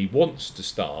that, and he wants to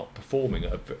start performing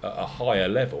at a higher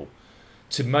level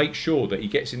to make sure that he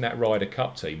gets in that Ryder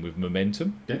Cup team with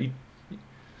momentum. Yeah.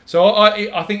 So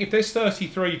I think if there's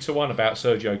 33 to 1 about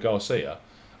Sergio Garcia,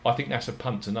 I think that's a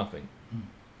punt to nothing.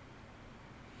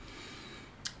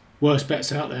 Worst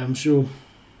bets out there, I'm sure.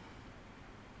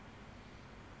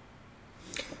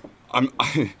 I'm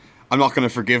not going to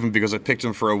forgive him because I picked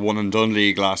him for a one and done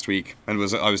league last week, and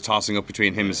I was tossing up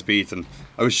between him and Spieth, and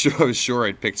I was sure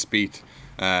I'd picked Spieth,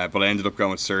 but I ended up going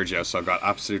with Sergio, so I got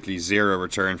absolutely zero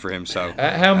return for him. So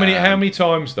how many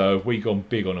times though have we gone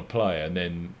big on a player and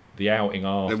then the outing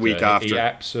after, the week after, he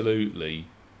absolutely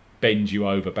bends you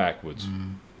over backwards?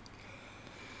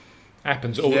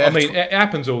 Happens all. Yeah. I mean, it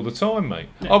happens all the time, mate.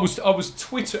 Yeah.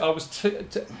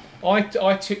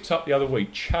 I tipped up the other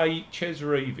week Ches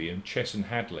Reavie and Chesson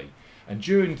Hadley, and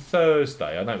during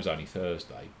Thursday, I know it was only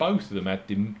Thursday, both of them had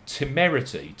the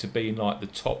temerity to be in like the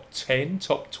top 10,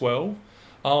 top 12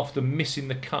 after missing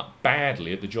the cut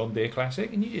badly at the John Deere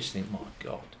Classic, and you just think, my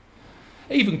God.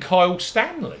 Even Kyle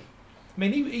Stanley. I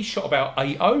mean, he shot about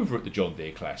 8 over at the John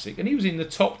Deere Classic, and he was in the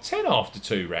top 10 after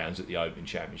 2 rounds at the Open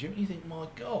Championship. And you think, my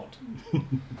God,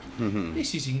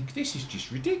 this is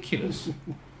just ridiculous.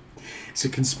 It's a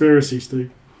conspiracy, Steve.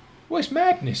 Well, it's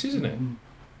madness, isn't it?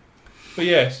 But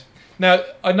yes. Now,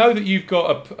 I know that you've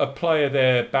got a player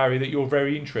there, Barry, that you're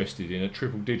very interested in at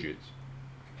triple digits.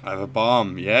 I have a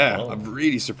bomb, yeah. Oh. I'm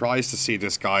really surprised to see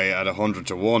this guy at 100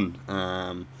 to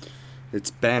 1.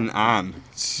 It's Ben An.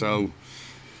 So...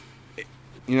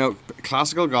 You know,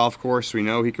 classical golf course, we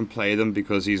know he can play them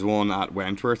because he's won at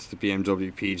Wentworth, the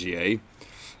BMW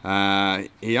PGA.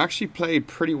 He actually played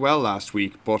pretty well last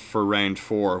week, but for round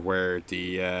 4, where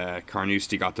the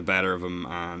Carnoustie got the better of him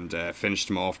and finished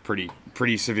him off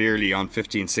pretty severely on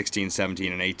 15, 16,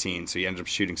 17 and 18, so he ended up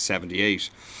shooting 78.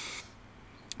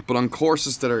 But on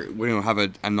courses that are have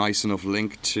a nice enough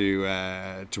link to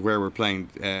where we're playing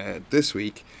this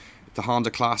week, the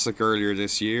Honda Classic earlier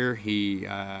this year, he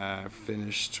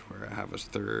finished, where I have his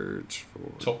third,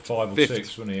 fourth, top 5 or fifth.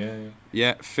 6, wasn't he?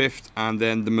 Yeah, 5th, and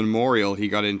then the Memorial, he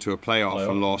got into a playoff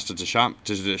and lost to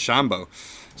DeChambeau.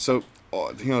 So,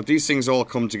 these things all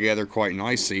come together quite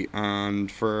nicely,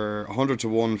 and for 100 to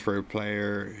 1 for a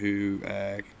player who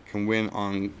can win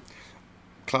on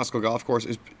classical golf course,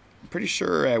 is pretty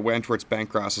sure Wentworth's bent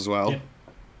grass as well.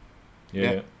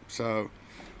 Yeah. So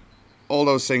all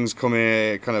those things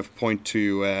kind of point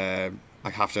to I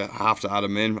have to add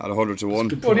him in at 100 to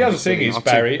 1. Well, the other thing is,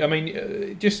 Barry, I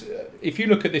mean, just if you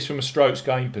look at this from a strokes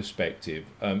gain perspective,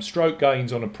 stroke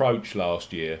gains on approach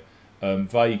last year,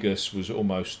 Vegas was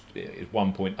almost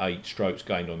 1.8 strokes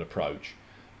gained on approach.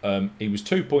 He was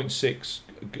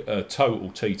 2.6 total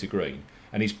tee to green,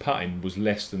 and his putting was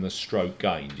less than a stroke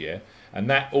gained, yeah? And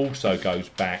that also goes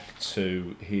back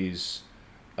to his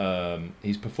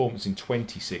performance in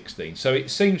 2016. So it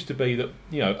seems to be that,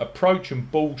 approach and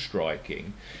ball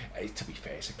striking, to be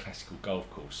fair, it's a classical golf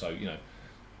course, so,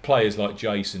 players like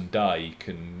Jason Day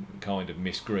can kind of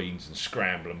miss greens and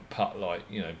scramble and putt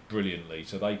brilliantly,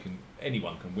 so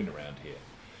anyone can win around here.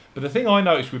 But the thing I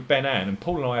noticed with Ben An, and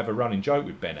Paul and I have a running joke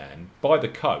with Ben An, by the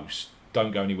coast,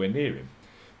 don't go anywhere near him.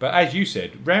 But as you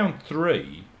said, round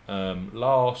 3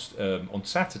 on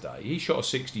Saturday, he shot a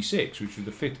 66, which was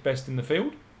the 5th best in the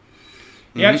field.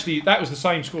 That was the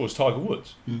same score as Tiger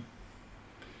Woods.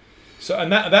 So,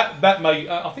 and that made,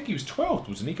 I think he was 12th,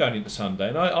 wasn't he, going into Sunday?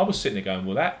 And I was sitting there going,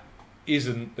 well, that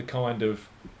isn't the kind of...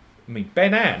 I mean,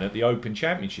 Ben An at the Open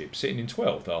Championship, sitting in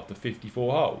 12th after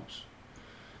 54 holes.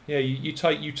 Yeah, you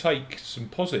take some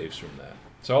positives from that.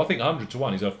 So I think 100 to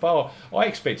 1 is a far... I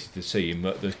expected to see him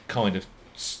at the kind of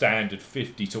standard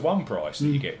 50 to 1 price that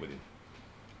you get with him.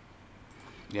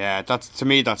 Yeah, to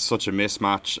me, that's such a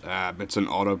mismatch. It's an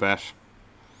auto bet.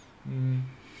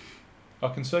 I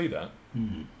can see that.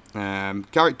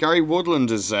 Gary Woodland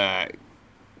is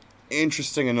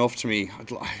interesting enough to me.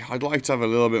 I'd like to have a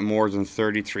little bit more than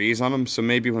 33s on him, so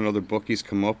maybe when other bookies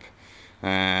come up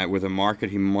with a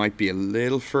market, he might be a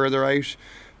little further out.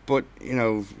 But,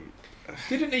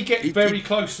 didn't he get very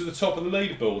close to the top of the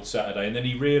leaderboard Saturday, and then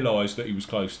he realised that he was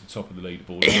close to the top of the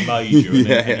leaderboard in a major,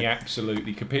 and he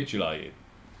absolutely capitulated?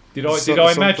 Did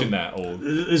I imagine that? Or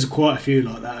there's quite a few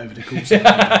like that over the course.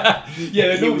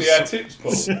 They're normally our tips,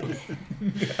 Paul.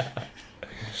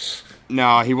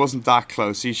 No, he wasn't that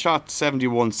close. He shot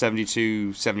 71,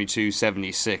 72, 72,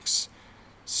 76.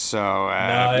 So,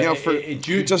 it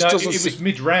was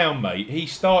mid-round, mate. He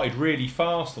started really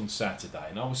fast on Saturday,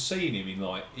 and I was seeing him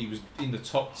he was in the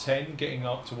top 10, getting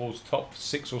up towards top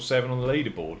 6 or 7 on the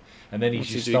leaderboard, and then he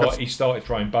started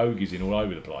throwing bogeys in all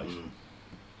over the place.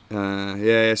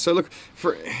 So look,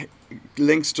 for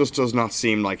links just does not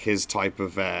seem like his type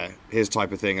of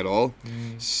thing at all.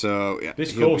 So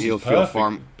this course is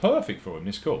perfect for him.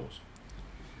 This course.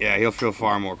 Yeah, he'll feel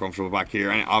far more comfortable back here,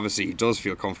 and obviously he does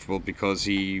feel comfortable because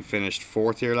he finished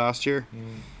 4th here last year.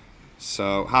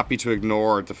 So happy to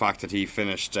ignore the fact that he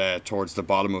finished towards the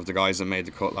bottom of the guys that made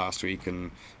the cut last week,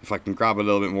 and if I can grab a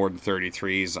little bit more than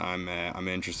 33s, I'm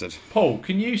interested. Paul,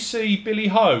 can you see Billy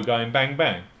Ho going bang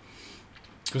bang?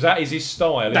 Because that is his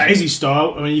style. That is his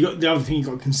style. I mean, you got the other thing you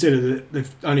got to consider that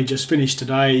they've only just finished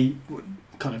today,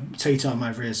 kind of tea time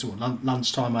over here, sort of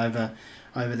lunchtime over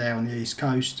there on the East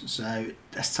Coast. So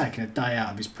that's taken a day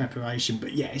out of his preparation.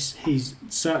 But yes, he's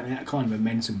certainly that kind of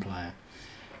momentum player.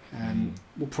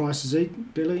 What price is he,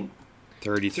 Billy?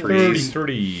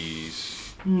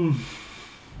 33s.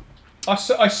 I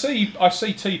see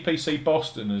TPC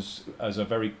Boston as a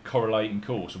very correlating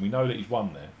course, and we know that he's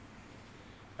won there.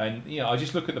 And I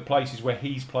just look at the places where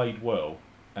he's played well,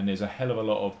 and there's a hell of a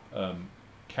lot of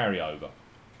carryover.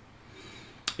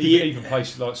 Even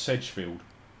places like Sedgefield.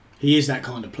 He is that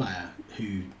kind of player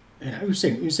who we've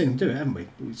seen him do it, haven't we?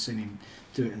 We've seen him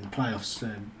do it in the playoffs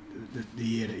the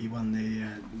year that he won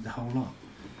the whole lot.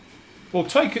 Well,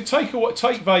 take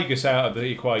Vegas out of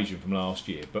the equation from last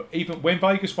year. But even when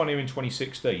Vegas won here in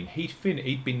 2016,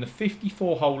 he'd been the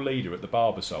 54-hole leader at the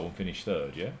Barbasol and finished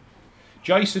 3rd. Yeah.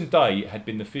 Jason Day had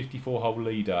been the 54-hole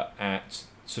leader at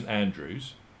St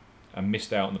Andrews and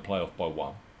missed out on the playoff by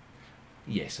 1.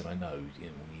 Yes, and I know you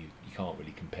can't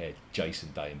really compare Jason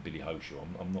Day and Billy Hoshaw.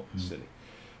 I'm not silly.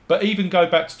 But even go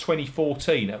back to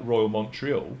 2014 at Royal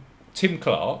Montreal, Tim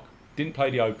Clark didn't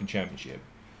play the Open Championship,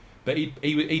 but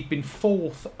he'd been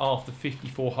 4th after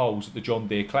 54 holes at the John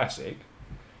Deere Classic,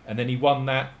 and then he won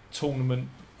that tournament.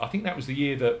 I think that was the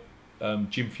year that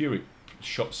Jim Furyk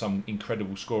shot some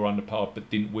incredible score under par but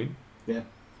didn't win. Yeah.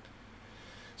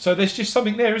 So there's just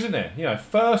something there, isn't there?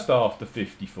 1st after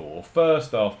 54,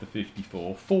 1st after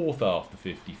 54, 4th after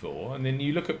 54, and then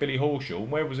you look at Billy Horschel, and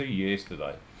where was he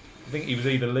yesterday? I think he was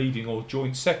either leading or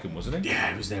joint 2nd, wasn't he? Yeah,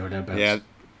 he was there or thereabouts. Yeah,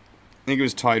 I think he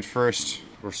was tied 1st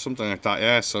or something like that.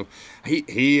 Yeah, so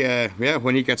he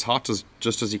when he gets hot, does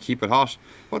he keep it hot?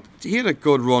 He had a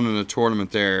good run in a tournament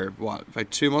there.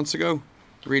 About 2 months ago?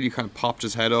 Really kind of popped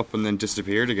his head up and then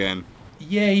disappeared again.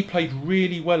 Yeah, he played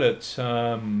really well at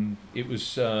it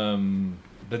was the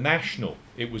National.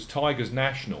 It was Tigers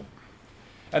National,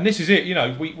 And this is it,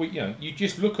 you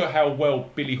just look at how well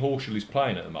Billy Horschel is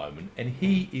playing at the moment, and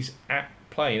he is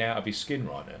playing out of his skin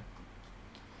right now.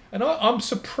 And I'm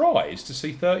surprised to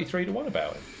see 33 to 1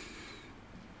 about him.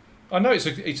 I know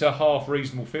it's a half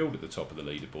reasonable field at the top of the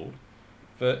leaderboard,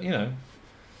 but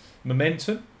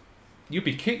momentum. You'll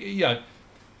be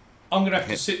I'm going to have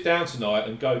to sit down tonight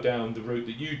and go down the route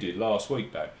that you did last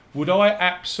week, back. Would I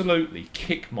absolutely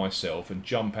kick myself and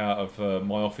jump out of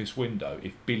my office window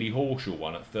if Billy Horschel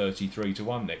won at 33 to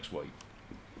 1 next week?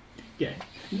 Yeah,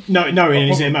 knowing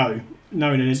his MO,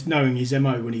 knowing his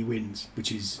MO when he wins,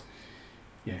 which is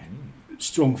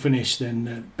strong finish,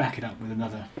 then back it up with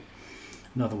another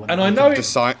one. And I know the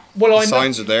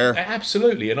signs are there.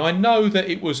 Absolutely, and I know that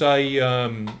it was a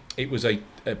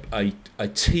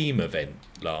team event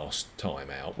last time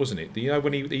out, wasn't it?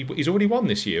 When he's already won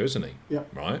this year, isn't he? Yeah.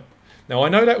 Right. Now I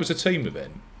know that was a team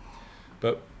event,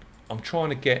 but I'm trying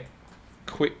to get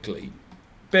quickly.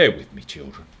 Bear with me,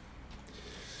 children.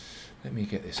 Let me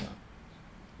get this up.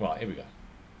 Right, here we go.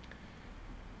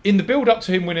 In the build-up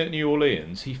to him winning at New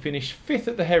Orleans, he finished 5th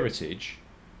at the Heritage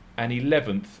and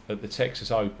 11th at the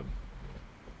Texas Open.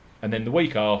 And then the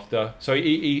week after, so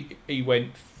he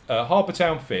went Harbour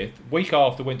Town 5th, week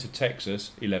after went to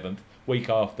Texas 11th, week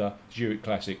after Zurich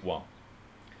Classic 1.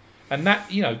 And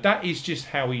that is just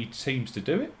how he seems to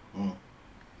do it. Mm.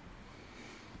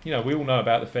 We all know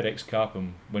about the FedEx Cup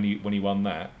and when he won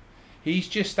that. He's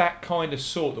just that kind of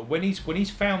sort that when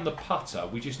he's found the putter,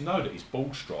 we just know that his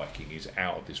ball striking is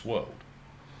out of this world.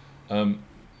 I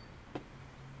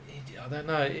don't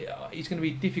know. It's going to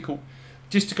be difficult.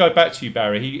 Just to go back to you,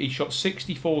 Barry, he shot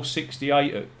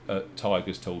 64-68 at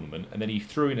Tigers tournament, and then he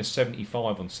threw in a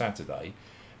 75 on Saturday,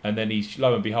 and then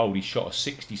lo and behold, he shot a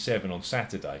 67 on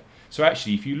Saturday. So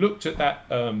actually, if you looked at that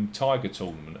Tiger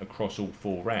tournament across all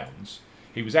 4 rounds,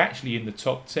 he was actually in the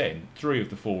top 10, 3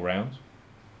 of the 4 rounds,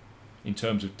 in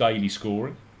terms of daily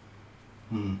scoring.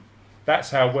 That's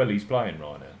how well he's playing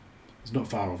right now. He's not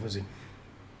far off, is he?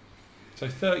 So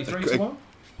 33 to 1?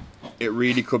 It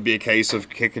really could be a case of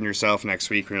kicking yourself next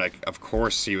week when you're like, of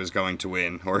course he was going to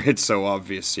win, or it's so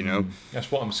obvious,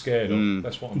 That's what I'm scared of.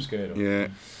 That's what I'm scared of. Yeah.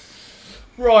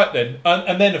 Right then,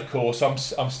 and then of course I'm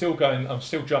still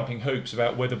jumping hoops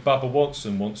about whether Bubba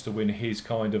Watson wants to win his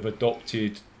kind of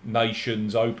adopted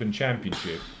Nations Open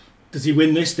Championship. Does he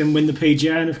win this, then win the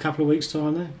PGA in a couple of weeks'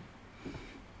 time then?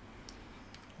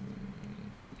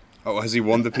 Oh, has he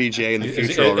won the PGA in the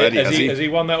future already? Has he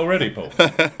won that already, Paul?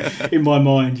 In my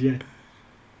mind, yeah.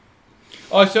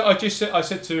 I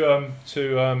said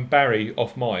to Barry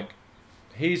off mic,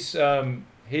 his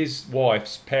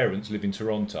wife's parents live in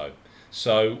Toronto,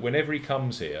 so whenever he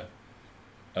comes here,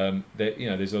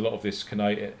 there's a lot of this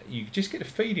Canadian. You just get a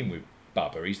feeling with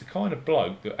Bubba. He's the kind of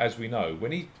bloke that, as we know,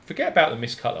 when he forget about the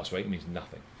missed cut last week, it means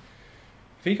nothing.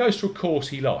 If he goes to a course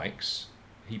he likes,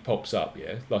 he pops up,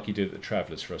 like he did at the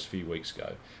Travellers for us a few weeks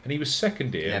ago. And he was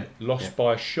second here, lost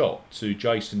by a shot to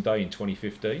Jason Day in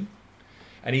 2015.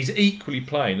 And he's equally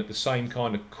playing at the same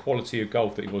kind of quality of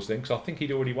golf that he was then, because I think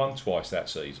he'd already won twice that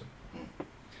season.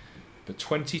 But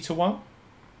 20 to 1?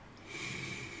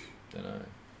 Don't know.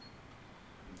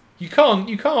 You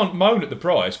can't moan at the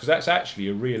price, because that's actually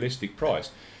a realistic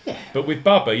price. Yeah. But with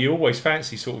Bubba, you always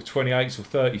fancy sort of 28s or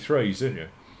 33s, don't you?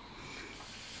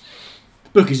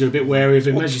 Bookies are a bit wary of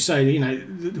him, as you say.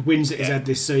 The wins that he's had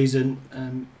this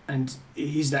season, and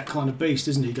he's that kind of beast,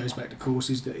 isn't he? He goes back to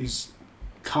courses that he's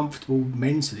comfortable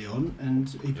mentally on, and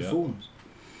he performs.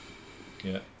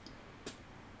 Yeah.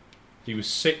 He was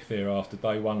sick there after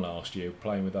day 1 last year,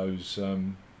 playing with those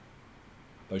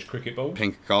cricket balls.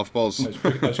 Pink golf balls. Those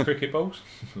cricket balls.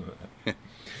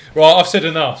 Right, I've said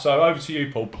enough. So over to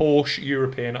you, Paul. Porsche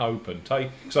European Open.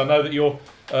 Because I know that you're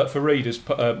for readers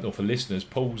or for listeners.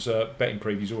 Paul's betting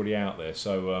preview's already out there,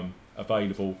 so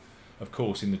available, of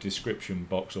course, in the description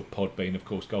box or Podbean, of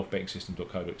course,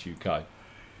 golfbettingsystem.co.uk.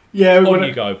 Yeah, on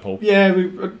you go, Paul. Yeah, we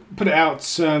put it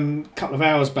out a couple of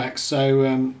hours back,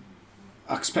 so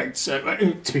I expect.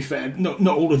 To be fair, not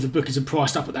all of the bookies are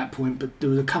priced up at that point, but there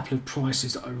was a couple of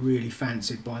prices that I really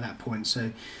fancied by that point.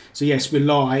 So yes, we're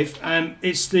live.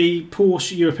 It's the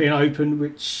Porsche European Open,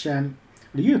 which the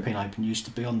European Open used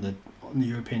to be on the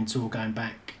European Tour going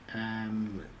back,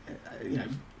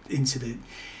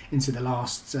 into the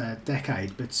last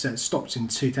decade, but stopped in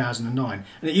 2009.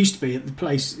 And it used to be at the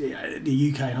place,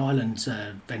 the UK and Ireland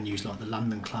venues like the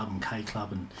London Club and K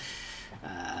Club and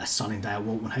Sunningdale,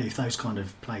 Walton Heath, those kind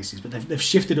of places. But they've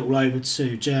shifted it all over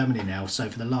to Germany now. So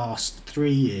for the last 3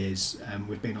 years,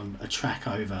 we've been on a track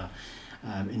over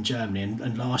in Germany,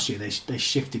 and last year they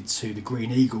shifted to the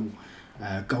Green Eagle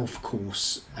golf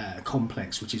course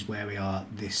complex, which is where we are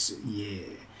this year.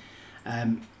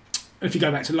 If you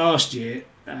go back to last year,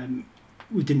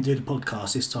 we didn't do the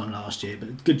podcast this time last year,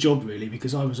 but good job really,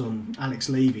 because I was on Alex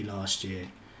Levy last year,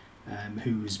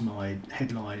 who was my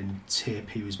headline tip.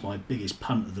 He was my biggest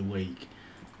punt of the week,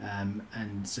 and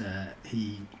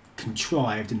he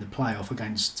contrived in the playoff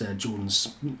against Jordan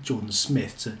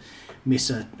Smith to miss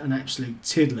an absolute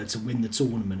tiddler to win the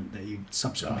tournament that he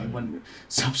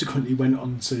subsequently went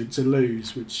on to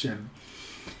lose, which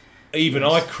even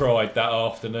I cried that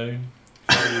afternoon.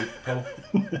 Paul.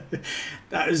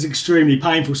 That was extremely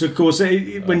painful. So of course,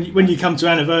 when you come to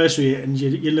anniversary and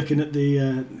you're looking at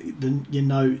your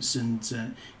notes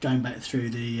and going back through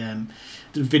the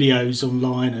videos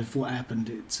online of what happened,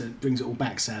 it brings it all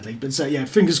back, sadly. But so yeah,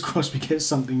 fingers crossed we get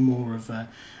something more of a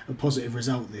positive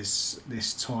result this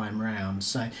time round.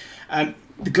 So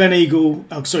the Green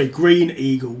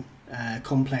Eagle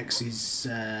complex is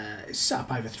set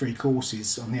up over 3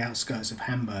 courses on the outskirts of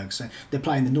Hamburg. So they're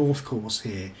playing the North course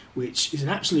here, which is an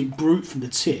absolute brute from the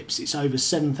tips. It's over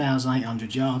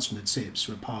 7,800 yards from the tips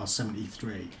for a par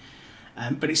 73.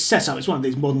 But it's set up, it's one of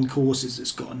these modern courses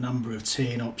that's got a number of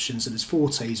teeing options. So there's 4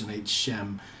 tees on each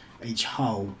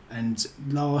hole. And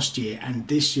last year and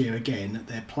this year again,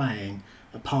 they're playing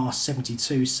a par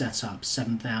 72 setup,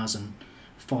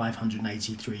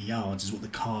 7,583 yards is what the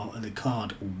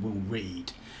card will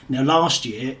read. Now last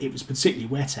year it was particularly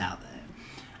wet out there,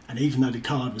 and even though the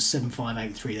card was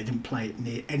 7,583, they didn't play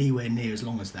it anywhere near as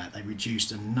long as that. They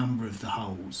reduced a number of the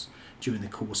holes during the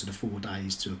course of the 4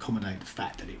 days to accommodate the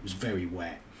fact that it was very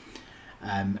wet,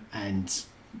 and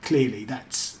clearly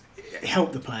that's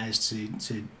helped the players to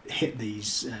hit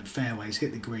these fairways,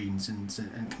 hit the greens, and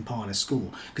compile a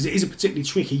score, because it is a particularly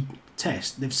tricky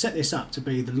test. They've set this up to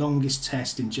be the longest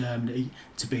test in Germany,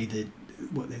 to be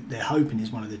what they're hoping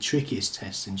is one of the trickiest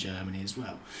tests in Germany as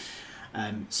well.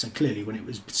 So clearly, when it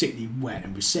was particularly wet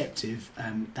and receptive,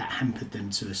 that hampered them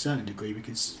to a certain degree,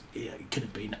 because it could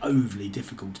have been overly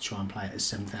difficult to try and play it at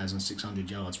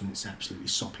 7,600 yards when it's absolutely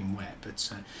sopping wet.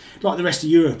 But like the rest of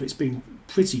Europe, it's been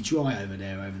pretty dry over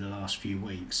there over the last few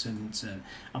weeks, and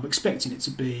I'm expecting it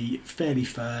to be fairly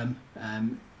firm.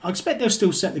 I expect they'll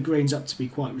still set the greens up to be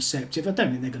quite receptive. I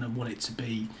don't think they're going to want it to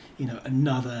be,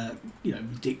 another,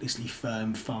 ridiculously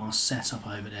firm, fast setup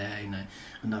over there.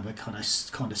 Another kind of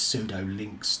pseudo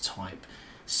links type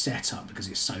setup, because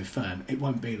it's so firm. It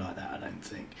won't be like that, I don't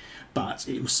think. But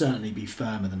it will certainly be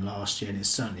firmer than last year, and it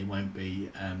certainly won't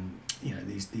be,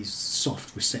 these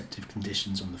soft, receptive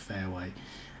conditions on the fairway.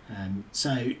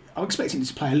 So I'm expecting it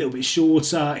to play a little bit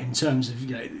shorter in terms of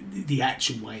the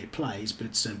actual way it plays,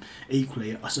 but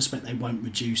equally I suspect they won't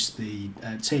reduce the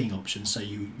teeing option, so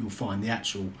you'll find the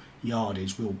actual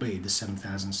yardage will be the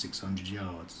 7,600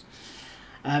 yards.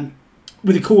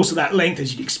 With a course of that length,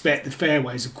 as you'd expect, the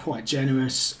fairways are quite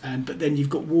generous, but then you've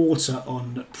got water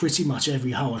on pretty much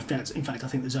every hole. In fact, I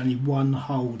think there's only one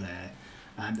hole there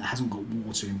that hasn't got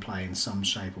water in play in some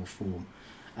shape or form.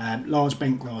 Large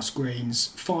bent grass greens,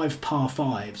 5 par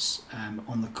 5s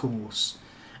on the course,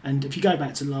 and if you go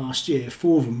back to last year,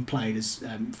 4 of them played as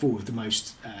 4 of the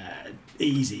most the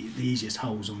easiest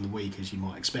holes on the week, as you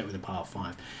might expect with a par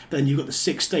 5. But then you've got the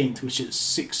 16th, which at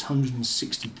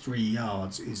 663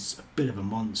 yards is a bit of a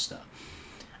monster,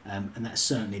 and that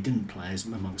certainly didn't play as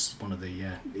amongst one of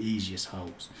the easiest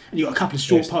holes. And you've got a couple of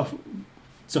short par.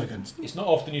 Sorry, guns. It's not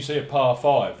often you see a par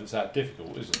 5 that's that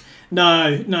difficult, is it? No,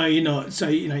 you're not. So,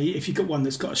 if you've got one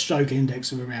that's got a stroke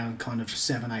index of around kind of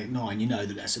 7, 8,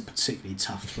 9, that's a particularly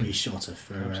tough 3-shotter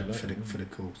for the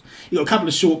course. You've got a couple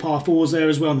of short par 4s there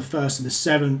as well on the 1st and the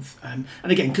 7th. And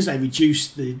again, because they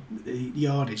reduced the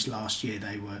yardage last year,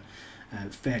 they were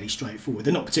fairly straightforward.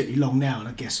 They're not particularly long now, and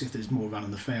I guess if there's more run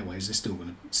on the fairways, they're still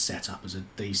going to set up as a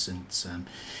decent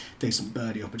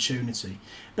birdie opportunity.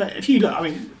 But if you look,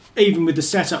 even with the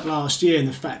setup last year and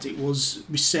the fact it was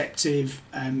receptive,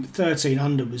 13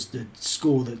 under was the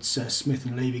score that Smith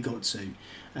and Levy got to.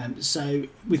 So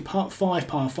with 5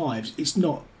 par 5s, it's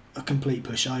not a complete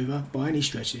pushover by any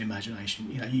stretch of the imagination.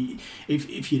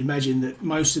 If you'd imagine that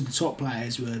most of the top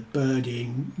players were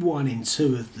birdieing 1 in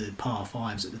 2 of the par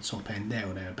 5s at the top end there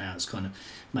or thereabouts, kind of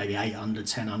maybe 8 under,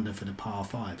 10 under for the par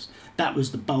 5s. That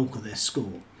was the bulk of their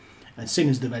score. And seeing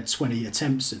as they've had 20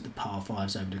 attempts at the par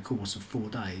 5s over the course of 4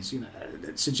 days,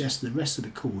 it suggests the rest of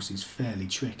the course is fairly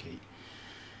tricky.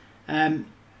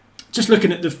 Just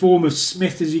looking at the form of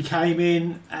Smith as he came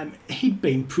in, he'd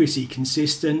been pretty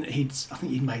consistent. I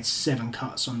think he'd made 7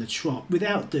 cuts on the trot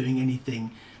without doing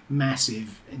anything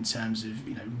massive in terms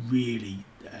of really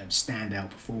standout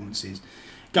performances.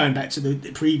 Going back to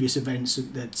the previous events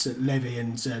that Levy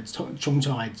and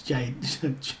Chongchai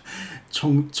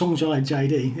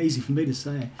JD, easy for me to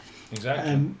say.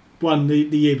 Exactly. won the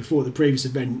year before the previous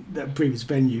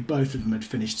venue. Both of them had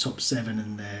finished top 7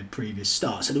 in their previous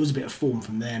start, so there was a bit of form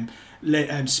from them.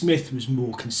 Smith was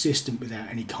more consistent without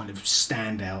any kind of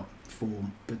standout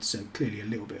form, but clearly a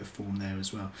little bit of form there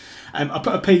as well. I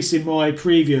put a piece in my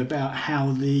preview about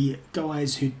how the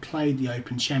guys who'd played the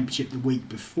Open Championship the week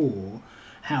before,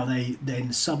 how they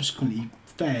then subsequently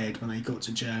fared when they got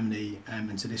to Germany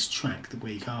and to this track the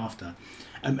week after.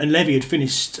 And Levy had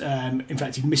finished, in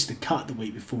fact he'd missed the cut the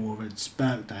week before at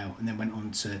Birkdale and then went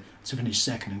on to finish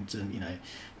second, and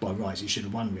by rights he should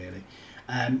have won really.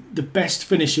 The best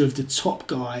finisher of the top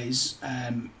guys,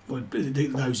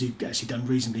 those who'd actually done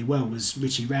reasonably well, was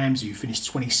Richie Ramsey, who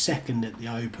finished 22nd at the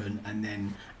Open and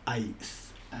then 8th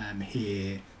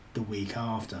here the week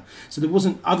after. So there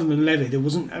wasn't, other than Levy, there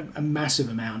wasn't a massive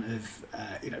amount of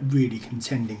really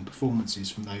contending performances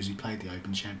from those who played the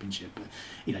Open Championship. But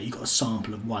you've got a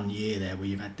sample of 1 year there where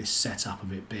you've had this setup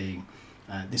of it being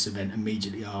this event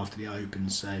immediately after the Open.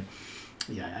 So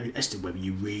as to whether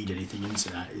you read anything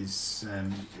into that is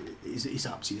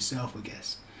up to yourself, I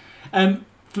guess.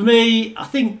 For me, I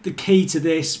think the key to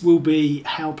this will be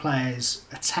how players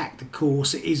attack the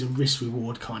course. It is a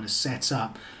risk-reward kind of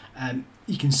setup.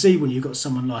 You can see when you've got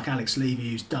someone like Alex Levy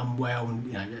who's done well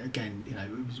and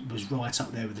was right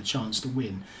up there with a chance to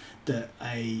win, that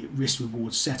a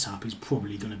risk-reward setup is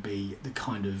probably going to be the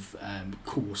kind of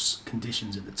course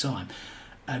conditions at the time.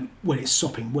 When it's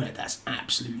sopping wet, that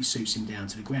absolutely suits him down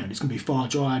to the ground. It's going to be far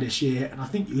drier this year, and I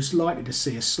think you're likely to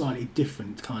see a slightly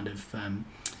different kind of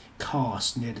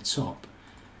cast near the top.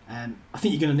 I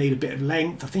think you're going to need a bit of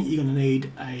length. I think you're going to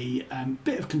need a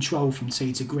bit of control from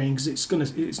tee to green, because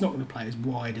it's not going to play as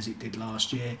wide as it did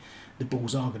last year. The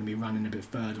balls are going to be running a bit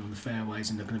further on the fairways,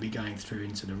 and they're going to be going through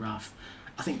into the rough.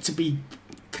 I think to be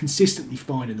consistently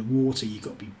fine in the water, you've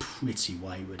got to be pretty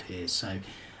wayward here. So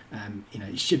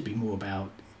it should be more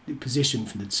about the position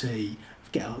from the tee,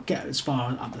 get as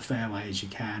far up the fairway as you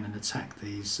can, and attack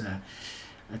these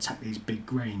big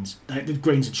greens. The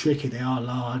greens are tricky, they are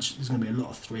large, there's going to be a lot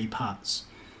of 3 putts.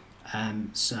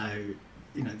 So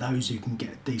those who can get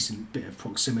a decent bit of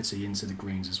proximity into the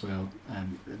greens as well,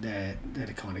 they're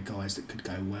the kind of guys that could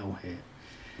go well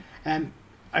here.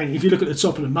 If you look at the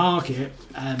top of the market,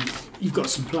 you've got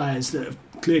some players that have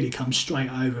clearly come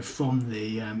straight over from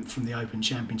the Open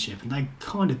Championship, and they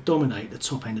kind of dominate the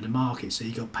top end of the market. So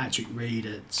you've got Patrick Reed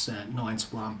at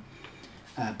 9-1,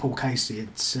 Paul Casey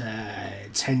at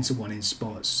 10-1 in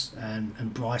spots,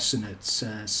 and Bryson at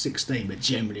 16, but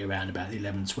generally around about the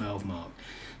 11-12 mark.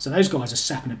 So those guys are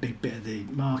sapping a big bit of the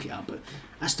market up. But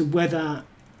as to whether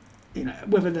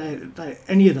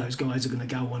any of those guys are going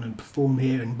to go on and perform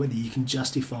here, and whether you can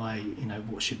justify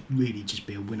what should really just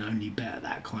be a win-only bet at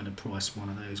that kind of price for one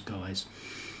of those guys,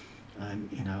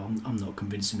 I'm not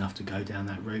convinced enough to go down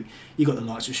that route. You got the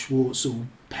likes of Schwartz or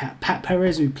Pat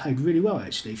Perez, who played really well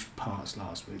actually for parts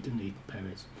last week, didn't he,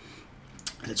 Perez?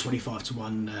 The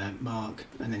 25-1 mark,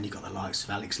 and then you got the likes of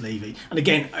Alex Levy. And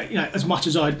again, as much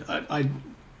as I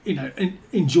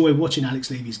enjoy watching Alex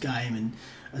Levy's game, and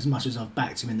as much as I've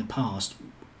backed him in the past,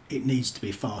 it needs to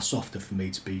be far softer for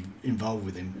me to be involved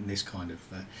with him in this kind of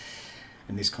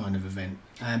event.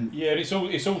 And it's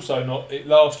also not.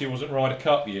 Last year wasn't Ryder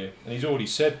Cup year, and he's already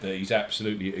said that he's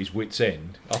absolutely at his wit's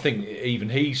end. I think even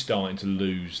he's starting to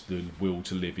lose the will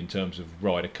to live in terms of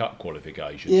Ryder Cup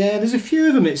qualification. Yeah, there's a few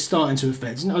of them it's starting to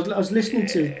affect. I was listening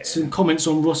to some comments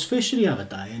on Ross Fisher the other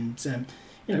day, and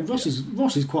Ross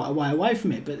is quite a way away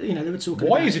from it, but they were talking.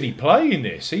 Why isn't he playing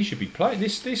this? He should be playing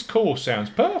this. This course sounds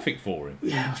perfect for him.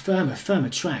 Yeah, a firmer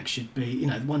track should be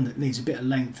the one that needs a bit of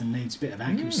length and needs a bit of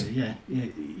accuracy. Yeah,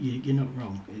 you're not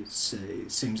wrong. It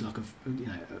seems like a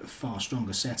far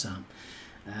stronger setup.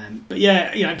 But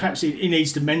perhaps he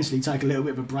needs to mentally take a little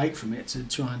bit of a break from it to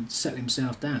try and settle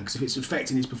himself down. Because if it's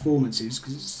affecting his performances,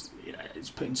 because it's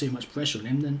putting too much pressure on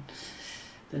him,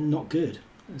 then not good.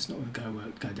 It's not going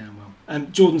to go down well.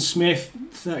 Jordan Smith,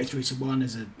 33-1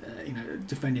 as a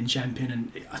defending champion, and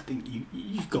I think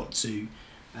you've got to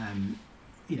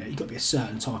you've got to be a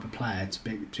certain type of player to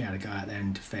be able to go out there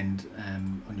and defend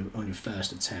on your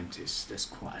first attempt. That's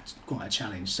quite a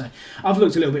challenge. So I've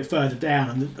looked a little bit further down,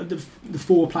 and the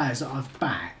 4 players that I've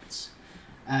backed.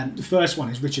 The first one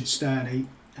is Richard Sterney,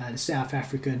 the South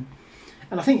African.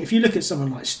 And I think if you look at someone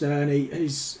like Sterney,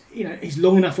 he's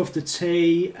long enough off the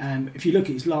tee. If you look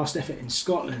at his last effort in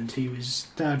Scotland, he was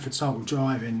 3rd for total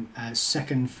driving,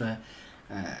 2nd for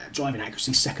driving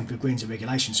accuracy, 2nd for greens and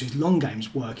regulation. So his long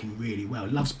game's working really well.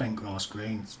 Loves bent grass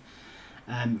greens.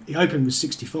 He opened with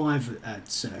 65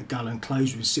 at Gull and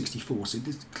closed with 64, so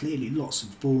there's clearly lots of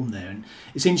form there. And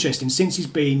it's interesting, since he's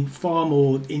been far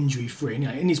more injury free. You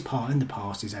know, in the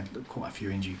past he's had quite a few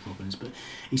injury problems, but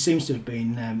he seems to have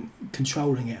been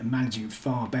controlling it and managing it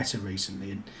far better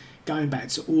recently. And going back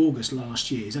to August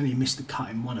last year, he's only missed the cut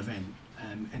in one event.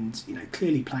 And you know,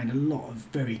 clearly playing a lot of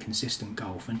very consistent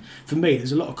golf. And for me,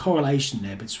 there's a lot of correlation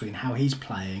there between how he's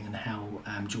playing and how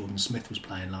Jordan Smith was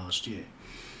playing last year.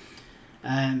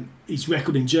 His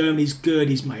record in Germany is good.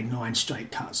 He's made 9 straight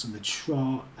cuts on the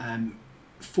trot.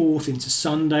 4th into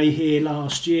Sunday here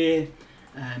last year.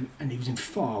 And he was in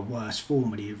far worse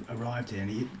form when he arrived here. And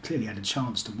he clearly had a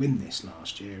chance to win this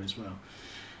last year as well.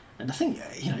 And I think,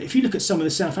 you know, if you look at some of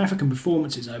the South African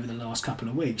performances over the last couple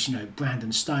of weeks, you know,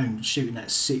 Brandon Stone shooting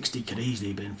that 60 could easily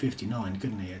have been 59,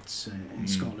 couldn't he, in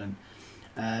Scotland?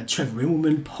 Trevor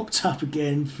Immelman popped up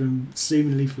again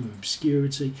seemingly from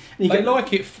obscurity. And They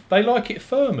like it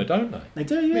firmer, don't they? They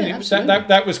do, yeah. I mean, absolutely.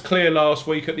 that was clear last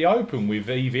week at the Open with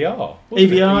EVR.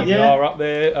 EVR, yeah. EVR up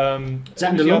there.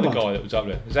 Xander the Lombard. other guy that was up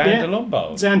there? Xander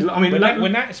Lombard. Xander, I mean,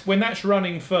 when that's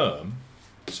running firm,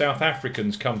 South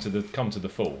Africans come to the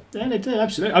fore. Yeah, they do,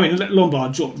 absolutely. I mean,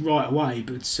 Lombard dropped right away,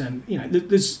 but you know,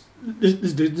 there's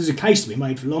a case to be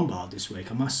made for Lombard this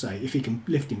week, I must say, if he can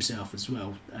lift himself as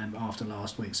well after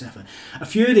last week's effort. A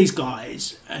few of these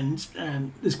guys, and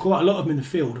there's quite a lot of them in the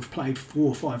field, have played 4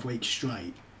 or 5 weeks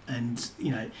straight, and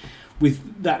you know,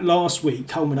 with that last week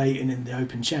culminating in the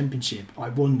Open Championship, I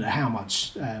wonder how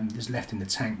much there's left in the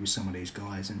tank with some of these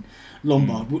guys. And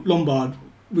Lombard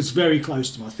was very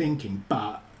close to my thinking,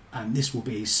 but this will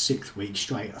be his 6th week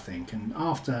straight, I think. And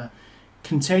after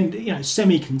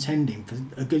semi-contending for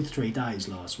a good 3 days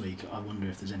last week, I wonder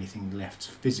if there's anything left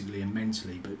physically and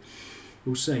mentally. But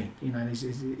we'll see. You know,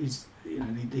 these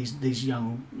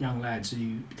young lads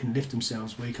who can lift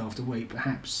themselves week after week.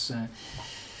 Perhaps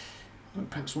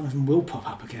one of them will pop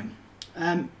up again.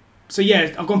 So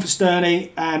yeah, I've gone for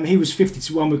Sterney. He was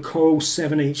 50-1 with Coral,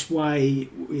 7 each way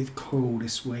with Coral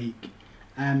this week.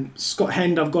 Scott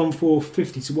Hend, I've gone for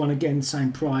 50-1 again,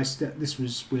 same price. This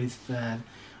was with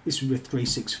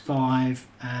 365.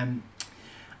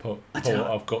 Paul,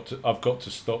 I've got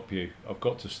to stop you.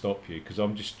 Because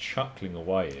I'm just chuckling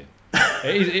away here.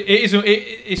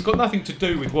 It's got nothing to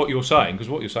do with what you're saying, because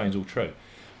what you're saying is all true.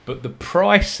 But the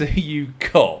price that you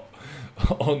got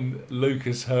on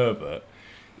Lucas Herbert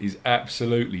is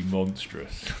absolutely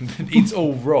monstrous. It's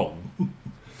all wrong.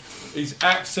 It's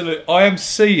absolute. I am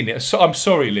seeing it. So, I'm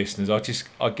sorry, listeners. I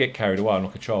get carried away. I'm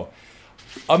like a child.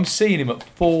 I'm seeing him at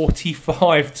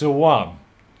 45-1,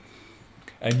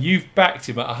 and you've backed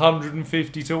him at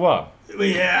 150-1.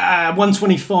 Yeah,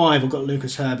 125. I've got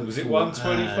Lucas Herbert. Was it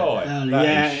 125?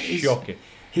 Yeah, is shocking.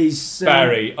 He's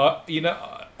Barry.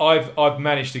 I've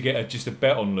managed to get just a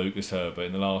bet on Lucas Herbert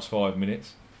in the last 5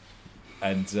 minutes,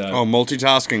 and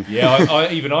multitasking. Yeah,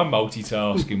 I'm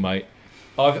multitasking, mate.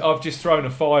 I've just thrown a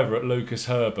fiver at Lucas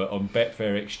Herbert on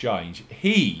Betfair Exchange.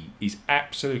 He is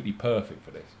absolutely perfect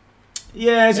for this.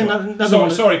 Yeah, it's another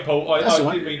one. Sorry, Paul. I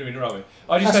didn't mean to interrupt you.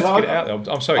 I just had to get it out there.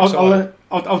 I'm so excited.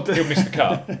 He'll miss the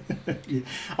cut. Yeah,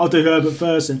 I'll do Herbert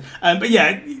first. But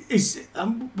yeah,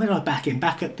 when did I back him?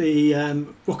 Back at the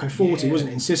Rocco 40,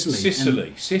 wasn't it, in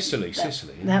Sicily? Sicily.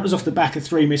 And that was off the back of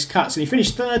 3 missed cuts, and he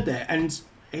finished 3rd there. And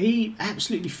he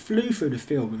absolutely flew through the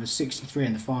field with a 63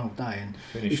 in the final day, and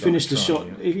he finished a shot.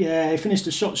 Yeah, he finished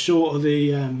a shot short of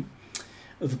the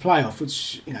playoff,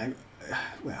 which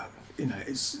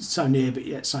it's so near but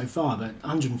yet so far. But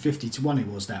 150-1 he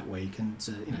was that week, and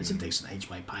it's a decent each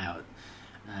way payout,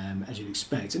 as you'd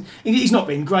expect. And he's not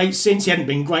been great since. He hadn't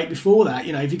been great before that.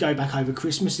 You know, if you go back over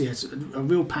Christmas, he had a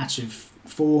real patch of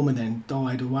form and then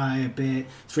died away a bit.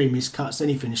 3 missed cuts. Then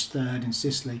he finished 3rd in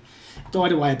Sicily.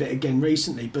 Died away a bit again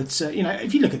recently, but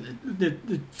if you look at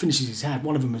the finishes he's had,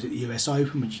 one of them was at the US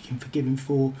Open, which you can forgive him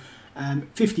for.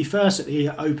 51st at the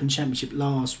Open Championship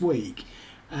last week.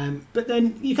 But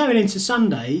then you're going into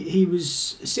Sunday, he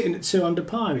was sitting at 2 under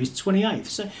par. He's 28th.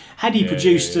 So had he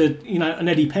produced an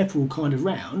Eddie Pepperell kind of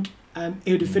round,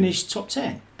 he would have finished top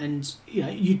 10. And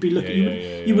you'd be looking.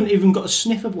 You wouldn't even got a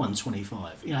sniff of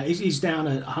 125. He's down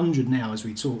at 100 now as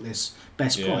we talk this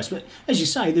best price. But as you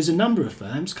say, there's a number of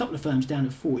firms, a couple of firms down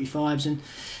at 45s, and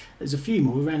there's a few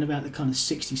more around about the kind of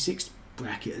 66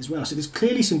 bracket as well. So there's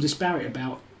clearly some disparity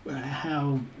about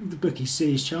how the bookies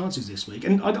see his chances this week,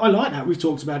 and I like that. We've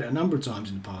talked about it a number of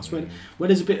times in the past. Where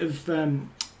there's a bit of I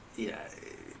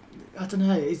don't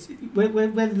know. It's where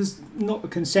there's not a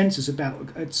consensus about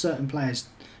a certain player's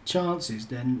chances,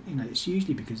 then it's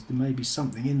usually because there may be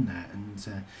something in that. And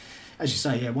as you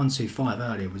say, 1-2-5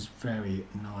 earlier was very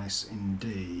nice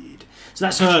indeed. So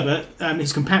that's Herbert.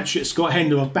 His compatriot Scott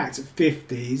Hendry backed at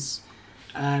 50s.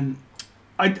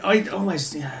 I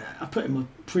always, I put him on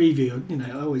preview.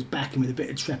 I always back him with a bit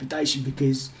of trepidation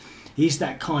because he's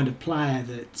that kind of player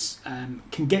that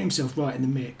can get himself right in the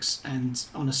mix, and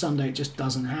on a Sunday it just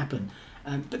doesn't happen.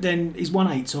 But then he's won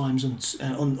 8 times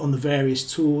on the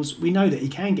various tours. We know that he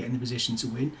can get in the position to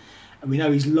win, and we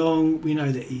know he's long. We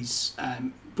know that he's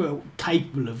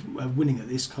capable of winning at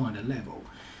this kind of level.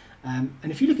 And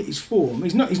if you look at his form,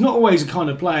 he's not always a kind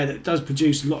of player that does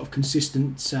produce a lot of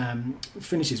consistent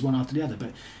finishes one after the other.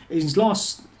 But in his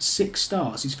last 6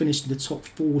 starts, he's finished in the top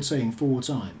 14 4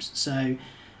 times. So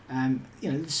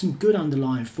there's some good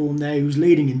underlying form there. He was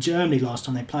leading in Germany last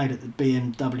time they played at the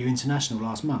BMW International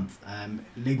last month,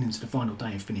 leading into the final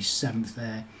day and finished 7th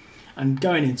there. And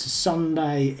going into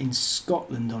Sunday in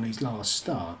Scotland on his last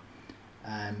start,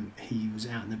 he was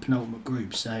out in the penultimate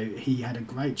group, so he had a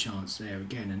great chance there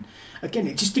again. And again,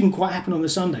 it just didn't quite happen on the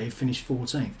Sunday. He finished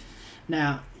 14th.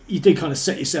 Now, you do kind of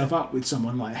set yourself up with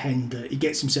someone like Hender. He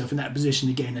gets himself in that position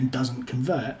again and doesn't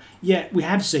convert. Yet we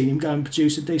have seen him go and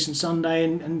produce a decent Sunday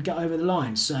and get over the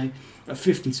line. So at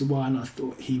 50-1, I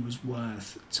thought he was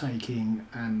worth taking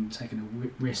a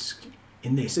risk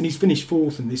in this. And he's finished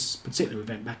 4th in this particular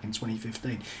event back in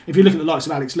 2015. If you look at the likes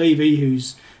of Alex Levy,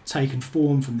 who's taken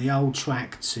form from the old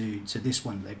track to this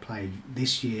one that they played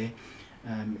this year,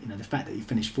 the fact that he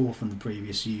finished 4th on the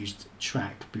previous used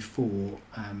track before,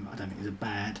 I don't think is a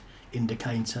bad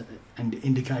indicator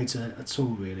at all,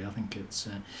 really. I think it's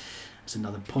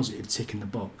another positive tick in the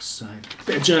box. So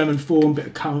bit of German form, bit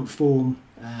of current form,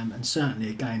 and certainly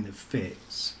a game that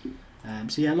fits. I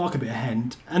like a bit of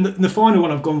Hend. And the final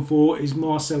one I've gone for is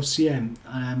Marcel Siem,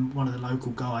 one of the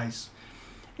local guys.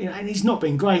 And he's not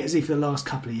been great, has he, for the last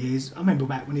couple of years. I remember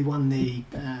back when he won the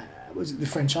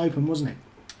French Open, wasn't it?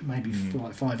 Maybe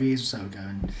 5 years or so ago.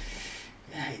 And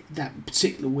that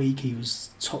particular week he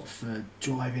was top for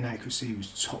driving accuracy, he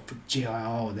was top for GIR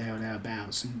or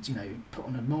thereabouts, and put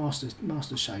on a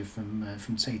master show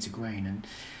from tee to green. And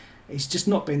he's just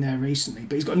not been there recently.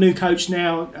 But he's got a new coach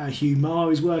now, Hugh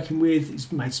Marr he's working with.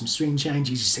 He's made some swing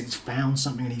changes. He said he's found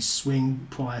something in his swing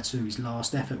prior to his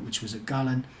last effort, which was at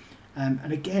Gullen.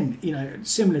 And again,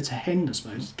 similar to Hend, I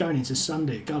suppose, going into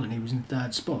Sunday at Gullen, he was in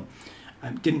 3rd spot.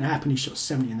 Didn't happen, he shot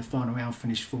 70 in the final round,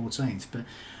 finished 14th. But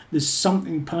there's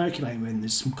something percolating with him,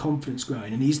 there's some confidence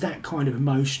growing, and he's that kind of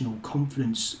emotional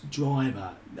confidence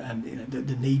driver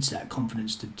that needs that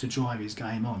confidence to drive his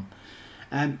game on.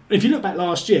 If you look back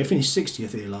last year, finished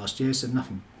 60th here last year, so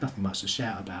nothing much to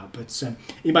shout about. But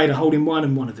he made a hole-in-one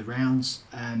in one of the rounds.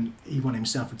 He won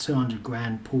himself a 200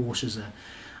 grand Porsche as a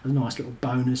nice little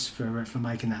bonus for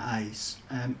making that ace.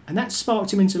 And that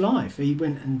sparked him into life. He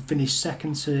went and finished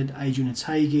 2nd to Adrian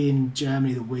Otegi in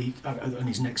Germany on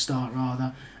his next start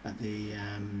rather, at the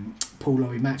Paul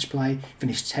Lawrie match play.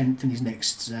 Finished 10th in his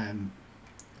next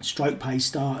stroke pace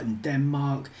start in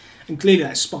Denmark. And clearly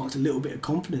that sparked a little bit of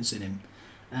confidence in him.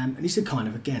 And he's the kind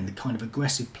of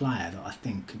aggressive player that I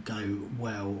think could go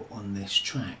well on this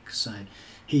track. So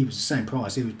he was the same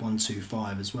price. He was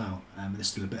 125 as well. There's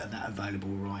still a bit of that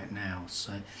available right now.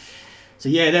 So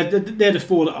they're the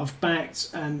 4 that I've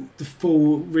backed. The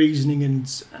full reasoning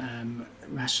and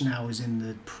rationale is in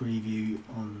the preview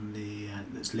on the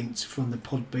that's linked from the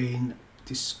Podbean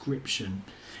description.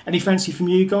 Any fancy from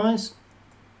you guys?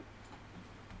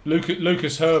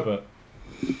 Lucas Herbert.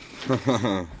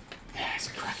 Yeah, it's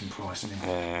a cracking price, isn't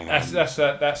it?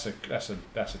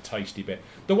 That's a tasty bet.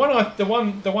 The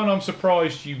one I'm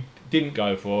surprised you didn't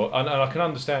go for, and I can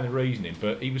understand the reasoning,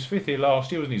 but he was 5th here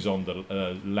last year, wasn't he?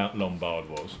 Zonda Lombard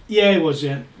was. Yeah, he was.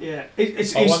 Yeah.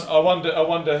 I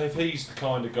wonder if he's the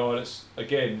kind of guy that's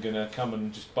again going to come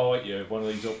and just bite you. One of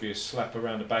these obvious slap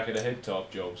around the back of the head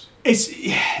type jobs.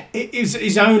 The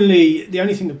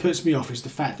only thing that puts me off is the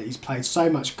fact that he's played so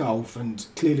much golf, and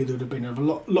clearly there would have been a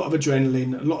lot of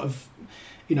adrenaline, a lot of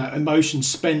emotion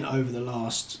spent over the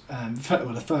last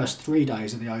the first 3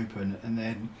 days of the Open, and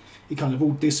then he kind of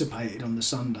all dissipated on the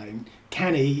Sunday.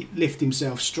 Can he lift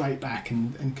himself straight back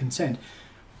and contend?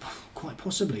 Quite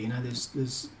possibly.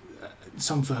 There's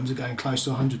some firms are going close to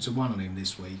 100-1 on him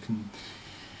this week, and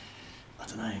I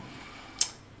don't know.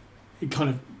 He kind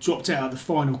of dropped out of the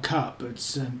final cut, but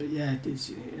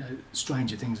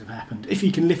stranger things have happened. If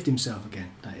he can lift himself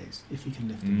again, that is. If he can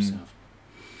lift himself.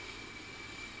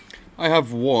 I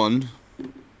have one.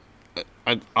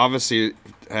 Obviously,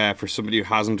 for somebody who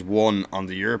hasn't won on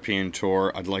the European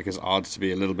Tour, I'd like his odds to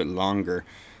be a little bit longer.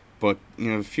 But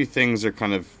a few things are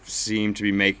kind of seem to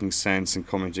be making sense and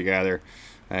coming together.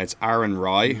 It's Aaron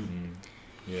Rai.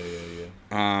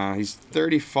 He's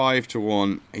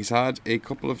 35-1. He's had a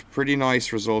couple of pretty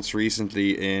nice results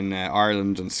recently in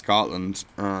Ireland and Scotland,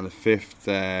 and the fifth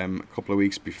a couple of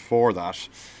weeks before that.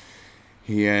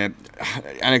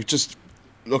 Just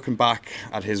looking back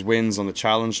at his wins on the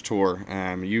Challenge Tour,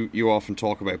 you often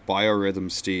talk about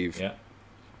biorhythm, Steve. Yeah.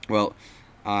 Well,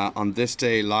 on this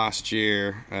day last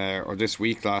year, or this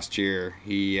week last year,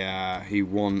 he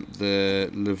won the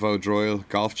Le Vaudreuil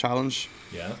Golf Challenge.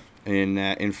 Yeah.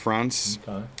 In France.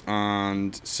 Okay.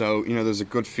 And so, there's a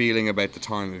good feeling about the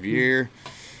time of year.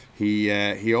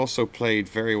 He also played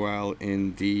very well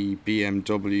in the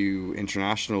BMW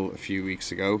International a few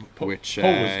weeks ago, which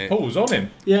Paul was on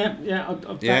him. Yeah, I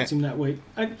backed him that week.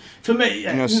 And for me,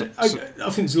 I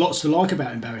think there's lots to like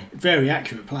about him, Barry. Very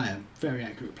accurate player.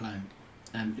 The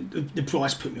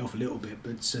price put me off a little bit,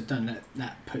 but don't let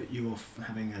that put you off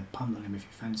having a punt on him if you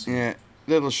fancy. Yeah.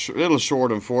 Little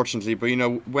short, unfortunately, but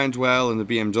went well in the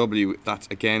BMW. That's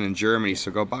again in Germany.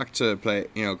 So go back to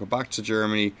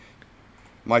Germany.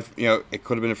 It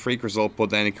could have been a freak result, but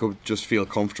then it could just feel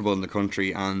comfortable in the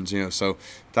country, and so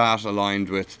that aligned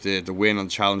with the win on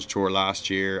the Challenge Tour last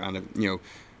year, and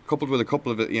coupled with a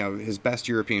couple of his best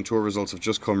European Tour results have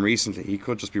just come recently. He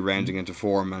could just be rounding into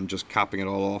form and just capping it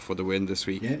all off with a win this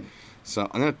week. Yeah. So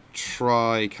I'm going to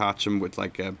try catch him with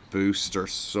like a boost or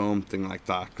something like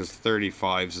that, because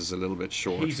 35s is a little bit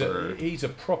short. He's a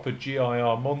proper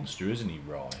GIR monster, isn't he,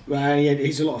 Ryan? Well, yeah,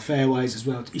 he's a lot of fairways as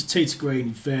well. His tee to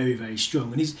green is very, very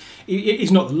strong, and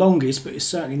he's not the longest, but it's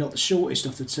certainly not the shortest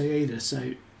off the tee either.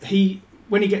 So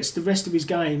when he gets the rest of his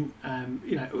game,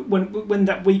 when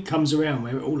that week comes around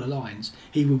where it all aligns,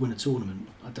 he will win a tournament.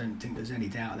 I don't think there's any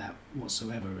doubt of that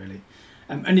whatsoever, really.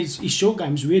 And his short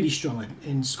game's really strong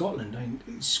in Scotland. I mean,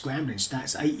 his scrambling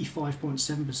stats,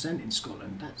 85.7% in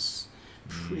Scotland. That's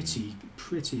pretty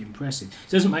impressive. He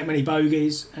doesn't make many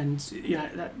bogeys, and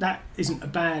that isn't a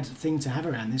bad thing to have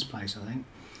around this place, I think.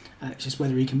 It's just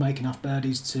whether he can make enough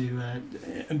birdies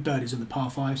and birdies on the par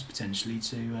fives potentially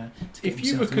to get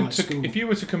himself a nice score. If you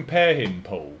were to compare him,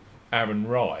 Paul, Aaron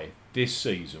Rai, this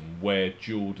season, where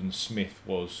Jordan Smith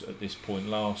was at this point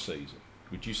last season,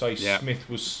 would you say Smith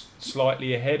was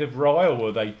slightly ahead of Rai,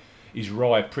 or is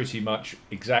Rai pretty much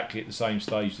exactly at the same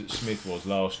stage that Smith was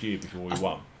last year before he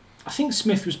won? I think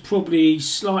Smith was probably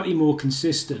slightly more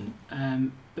consistent,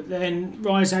 but then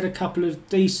Rai's had a couple of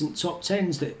decent top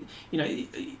tens that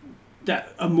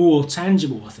that are more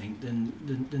tangible, I think,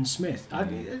 than Smith. I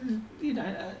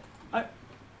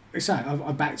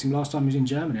backed him last time he was in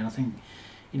Germany, and I think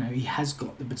he has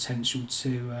got the potential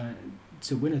to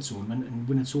win a tournament and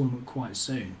win a tournament quite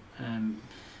soon.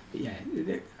 But yeah,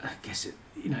 I guess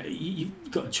you've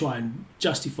got to try and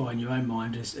justify in your own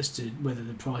mind as to whether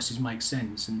the prices make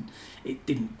sense, and it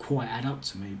didn't quite add up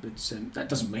to me. But that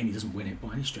doesn't mean he doesn't win it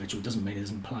by any stretch, or it doesn't mean he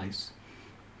doesn't place.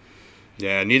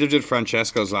 Yeah, neither did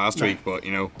Francesco's last week, but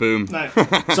boom. No,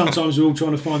 sometimes we're all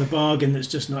trying to find a bargain that's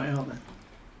just not out there.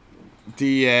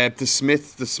 The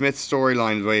Smith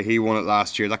storyline, the way he won it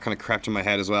last year, that kind of crept in my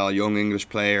head as well. A young English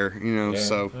player,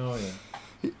 So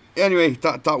anyway,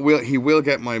 he will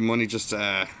get my money. Just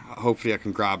hopefully I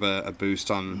can grab a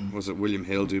boost on. Was it William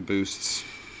Hill do boosts?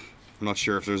 I'm not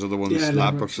sure if there's other ones,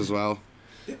 Ladbrokes as well.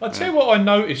 I'll tell you what I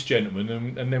noticed,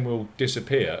 gentlemen, and then we'll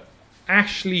disappear.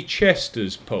 Ashley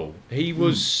Chester's, Paul. He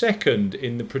was second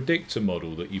in the predictor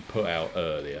model that you put out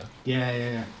earlier.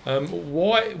 Yeah.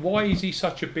 Why is he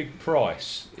such a big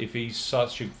price if he's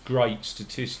such a great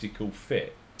statistical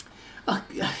fit? I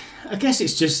guess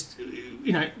it's just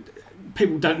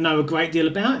people don't know a great deal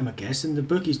about him, I guess, and the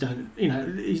bookies don't. He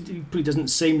probably doesn't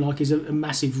seem like he's a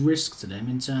massive risk to them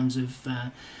in terms of.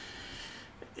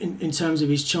 In terms of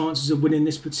his chances of winning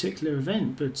this particular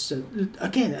event, but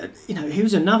again, he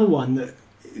was another one that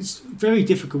it's very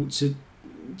difficult to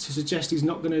suggest he's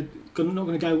not going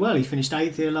to go well. He finished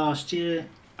 8th here last year.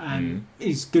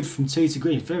 He's good from tee to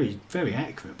green. Very, very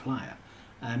accurate player.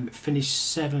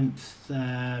 Finished 7th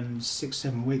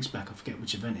 6-7 weeks back. I forget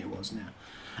which event it was now.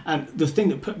 The thing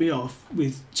that put me off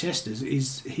with Chester's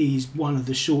is he's one of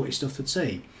the shortest off the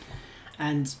tee.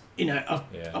 And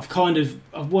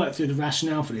I've worked through the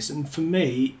rationale for this, and for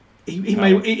me, he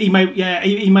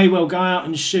may well go out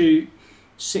and shoot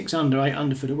 6 under, 8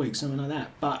 under for the week, something like that.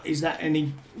 But is that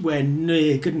anywhere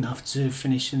near good enough to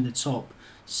finish in the top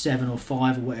 7 or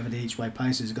 5 or whatever the each way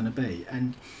places are going to be?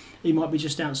 And he might be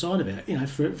just outside of it.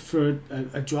 For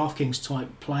a DraftKings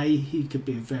type play, he could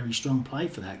be a very strong play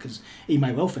for that, because he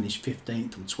may well finish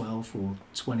 15th or 12th or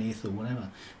 20th or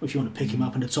whatever. Or if you want to pick him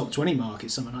up in the top 20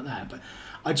 market, something like that. But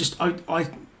I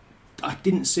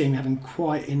didn't see him having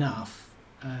quite enough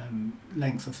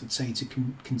length off the tee to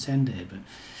contend here. But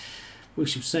We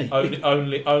shall see.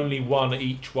 Only one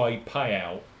each way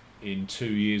payout in 2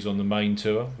 years on the main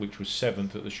tour, which was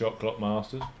 7th at the Shot Clock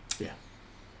Masters. Yeah.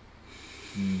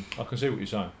 I can see what you're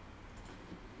saying.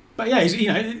 But yeah,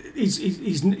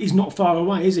 he's not far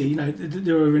away, is he? You know,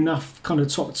 there are enough kind of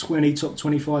top 20, top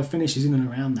 25 finishes in and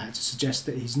around that to suggest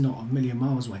that he's not a million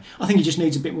miles away. I think he just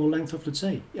needs a bit more length off the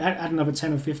tee. Add another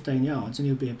 10 or 15 yards and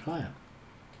he'll be a player.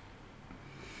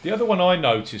 The other one I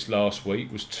noticed last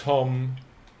week was Tom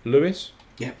Lewis.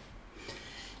 Yeah.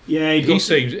 Yeah,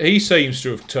 he seems to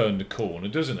have turned the corner,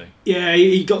 doesn't he? Yeah,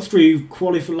 he got through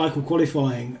local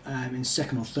qualifying in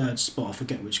second or third spot. I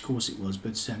forget which course it was,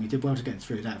 but he did well to get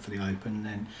through that for the Open. And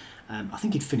then I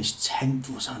think he'd finished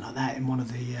 10th or something like that in one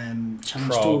of the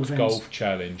Challenge Tour events. Prague Golf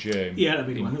Challenge, yeah. Yeah, that'd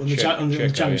be the one on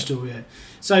the Challenge Tour. Yeah.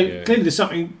 So clearly there's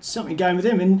something going with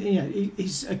him, and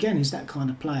he's that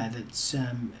kind of player that's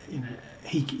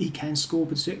he can score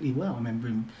particularly well. I remember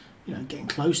him, getting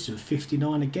close to a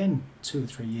 59 again 2 or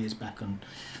 3 years back on,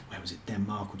 where was it,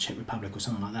 Denmark or Czech Republic or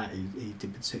something like that. He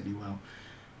did particularly well.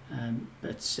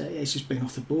 But it's just been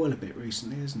off the boil a bit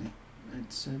recently, hasn't he?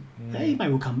 He may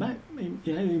well come back.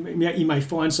 He may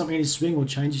find something in his swing or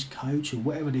change his coach or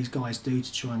whatever these guys do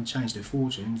to try and change their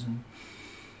fortunes and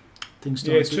things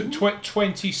start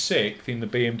 26th in the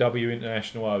BMW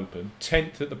International Open,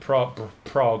 10th at the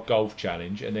Prague Golf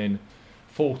Challenge, and then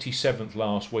 47th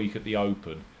last week at the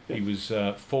Open. He was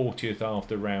 40th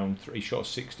after round 3. He shot a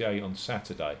 68 on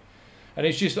Saturday. And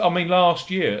it's just,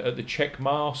 last year at the Czech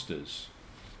Masters,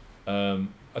 I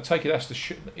take it that's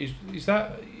was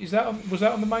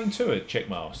that on the main tour at Czech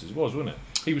Masters? It was, wasn't it?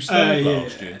 He was third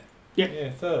last year.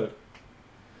 Yeah, third.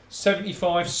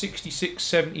 75, 66,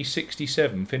 70,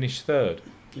 67, finished third.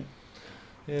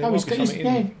 Yeah,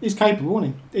 he's capable,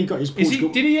 isn't he? He got his Portugal.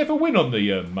 Did he ever win on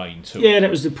the main tour? Yeah, that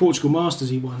was the Portugal Masters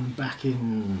he won back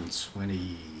in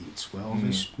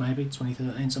 2012ish, maybe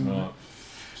 2013, something like that.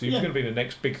 So he was going to be the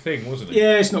next big thing, wasn't he?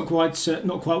 Yeah, it's not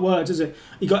quite worked, is it?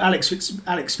 You got Alex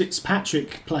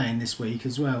Fitzpatrick playing this week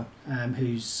as well,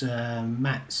 who's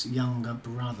Matt's younger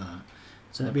brother.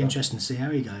 So it'll be interesting to see how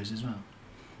he goes as well.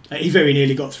 He very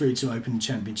nearly got through to Open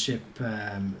Championship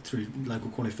through local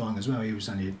qualifying as well. He was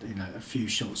only a few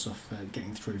shots off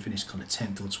getting through, finished kind of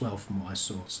 10th or 12th from what I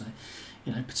saw. So,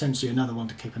 potentially another one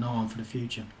to keep an eye on for the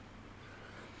future.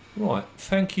 Right,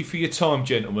 thank you for your time,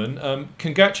 gentlemen.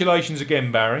 Congratulations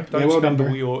again, Barry. Don't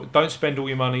spend all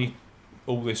your money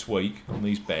all this week on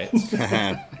these bets.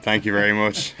 Thank you very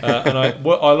much. And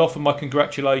I'll offer my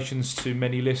congratulations to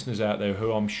many listeners out there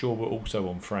who I'm sure were also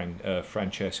on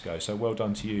Francesco. So well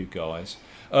done to you guys.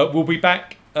 We'll be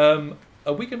back. Are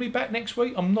we going to be back next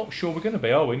week? I'm not sure we're going to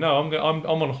be, are we? No, I'm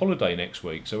on holiday next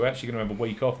week, so we're actually going to have a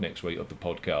week off next week of the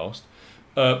podcast.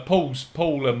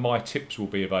 Paul and my tips will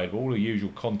be available. All the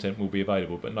usual content will be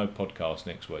available, but no podcast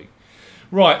next week.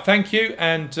 Right, thank you,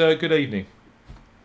 and good evening.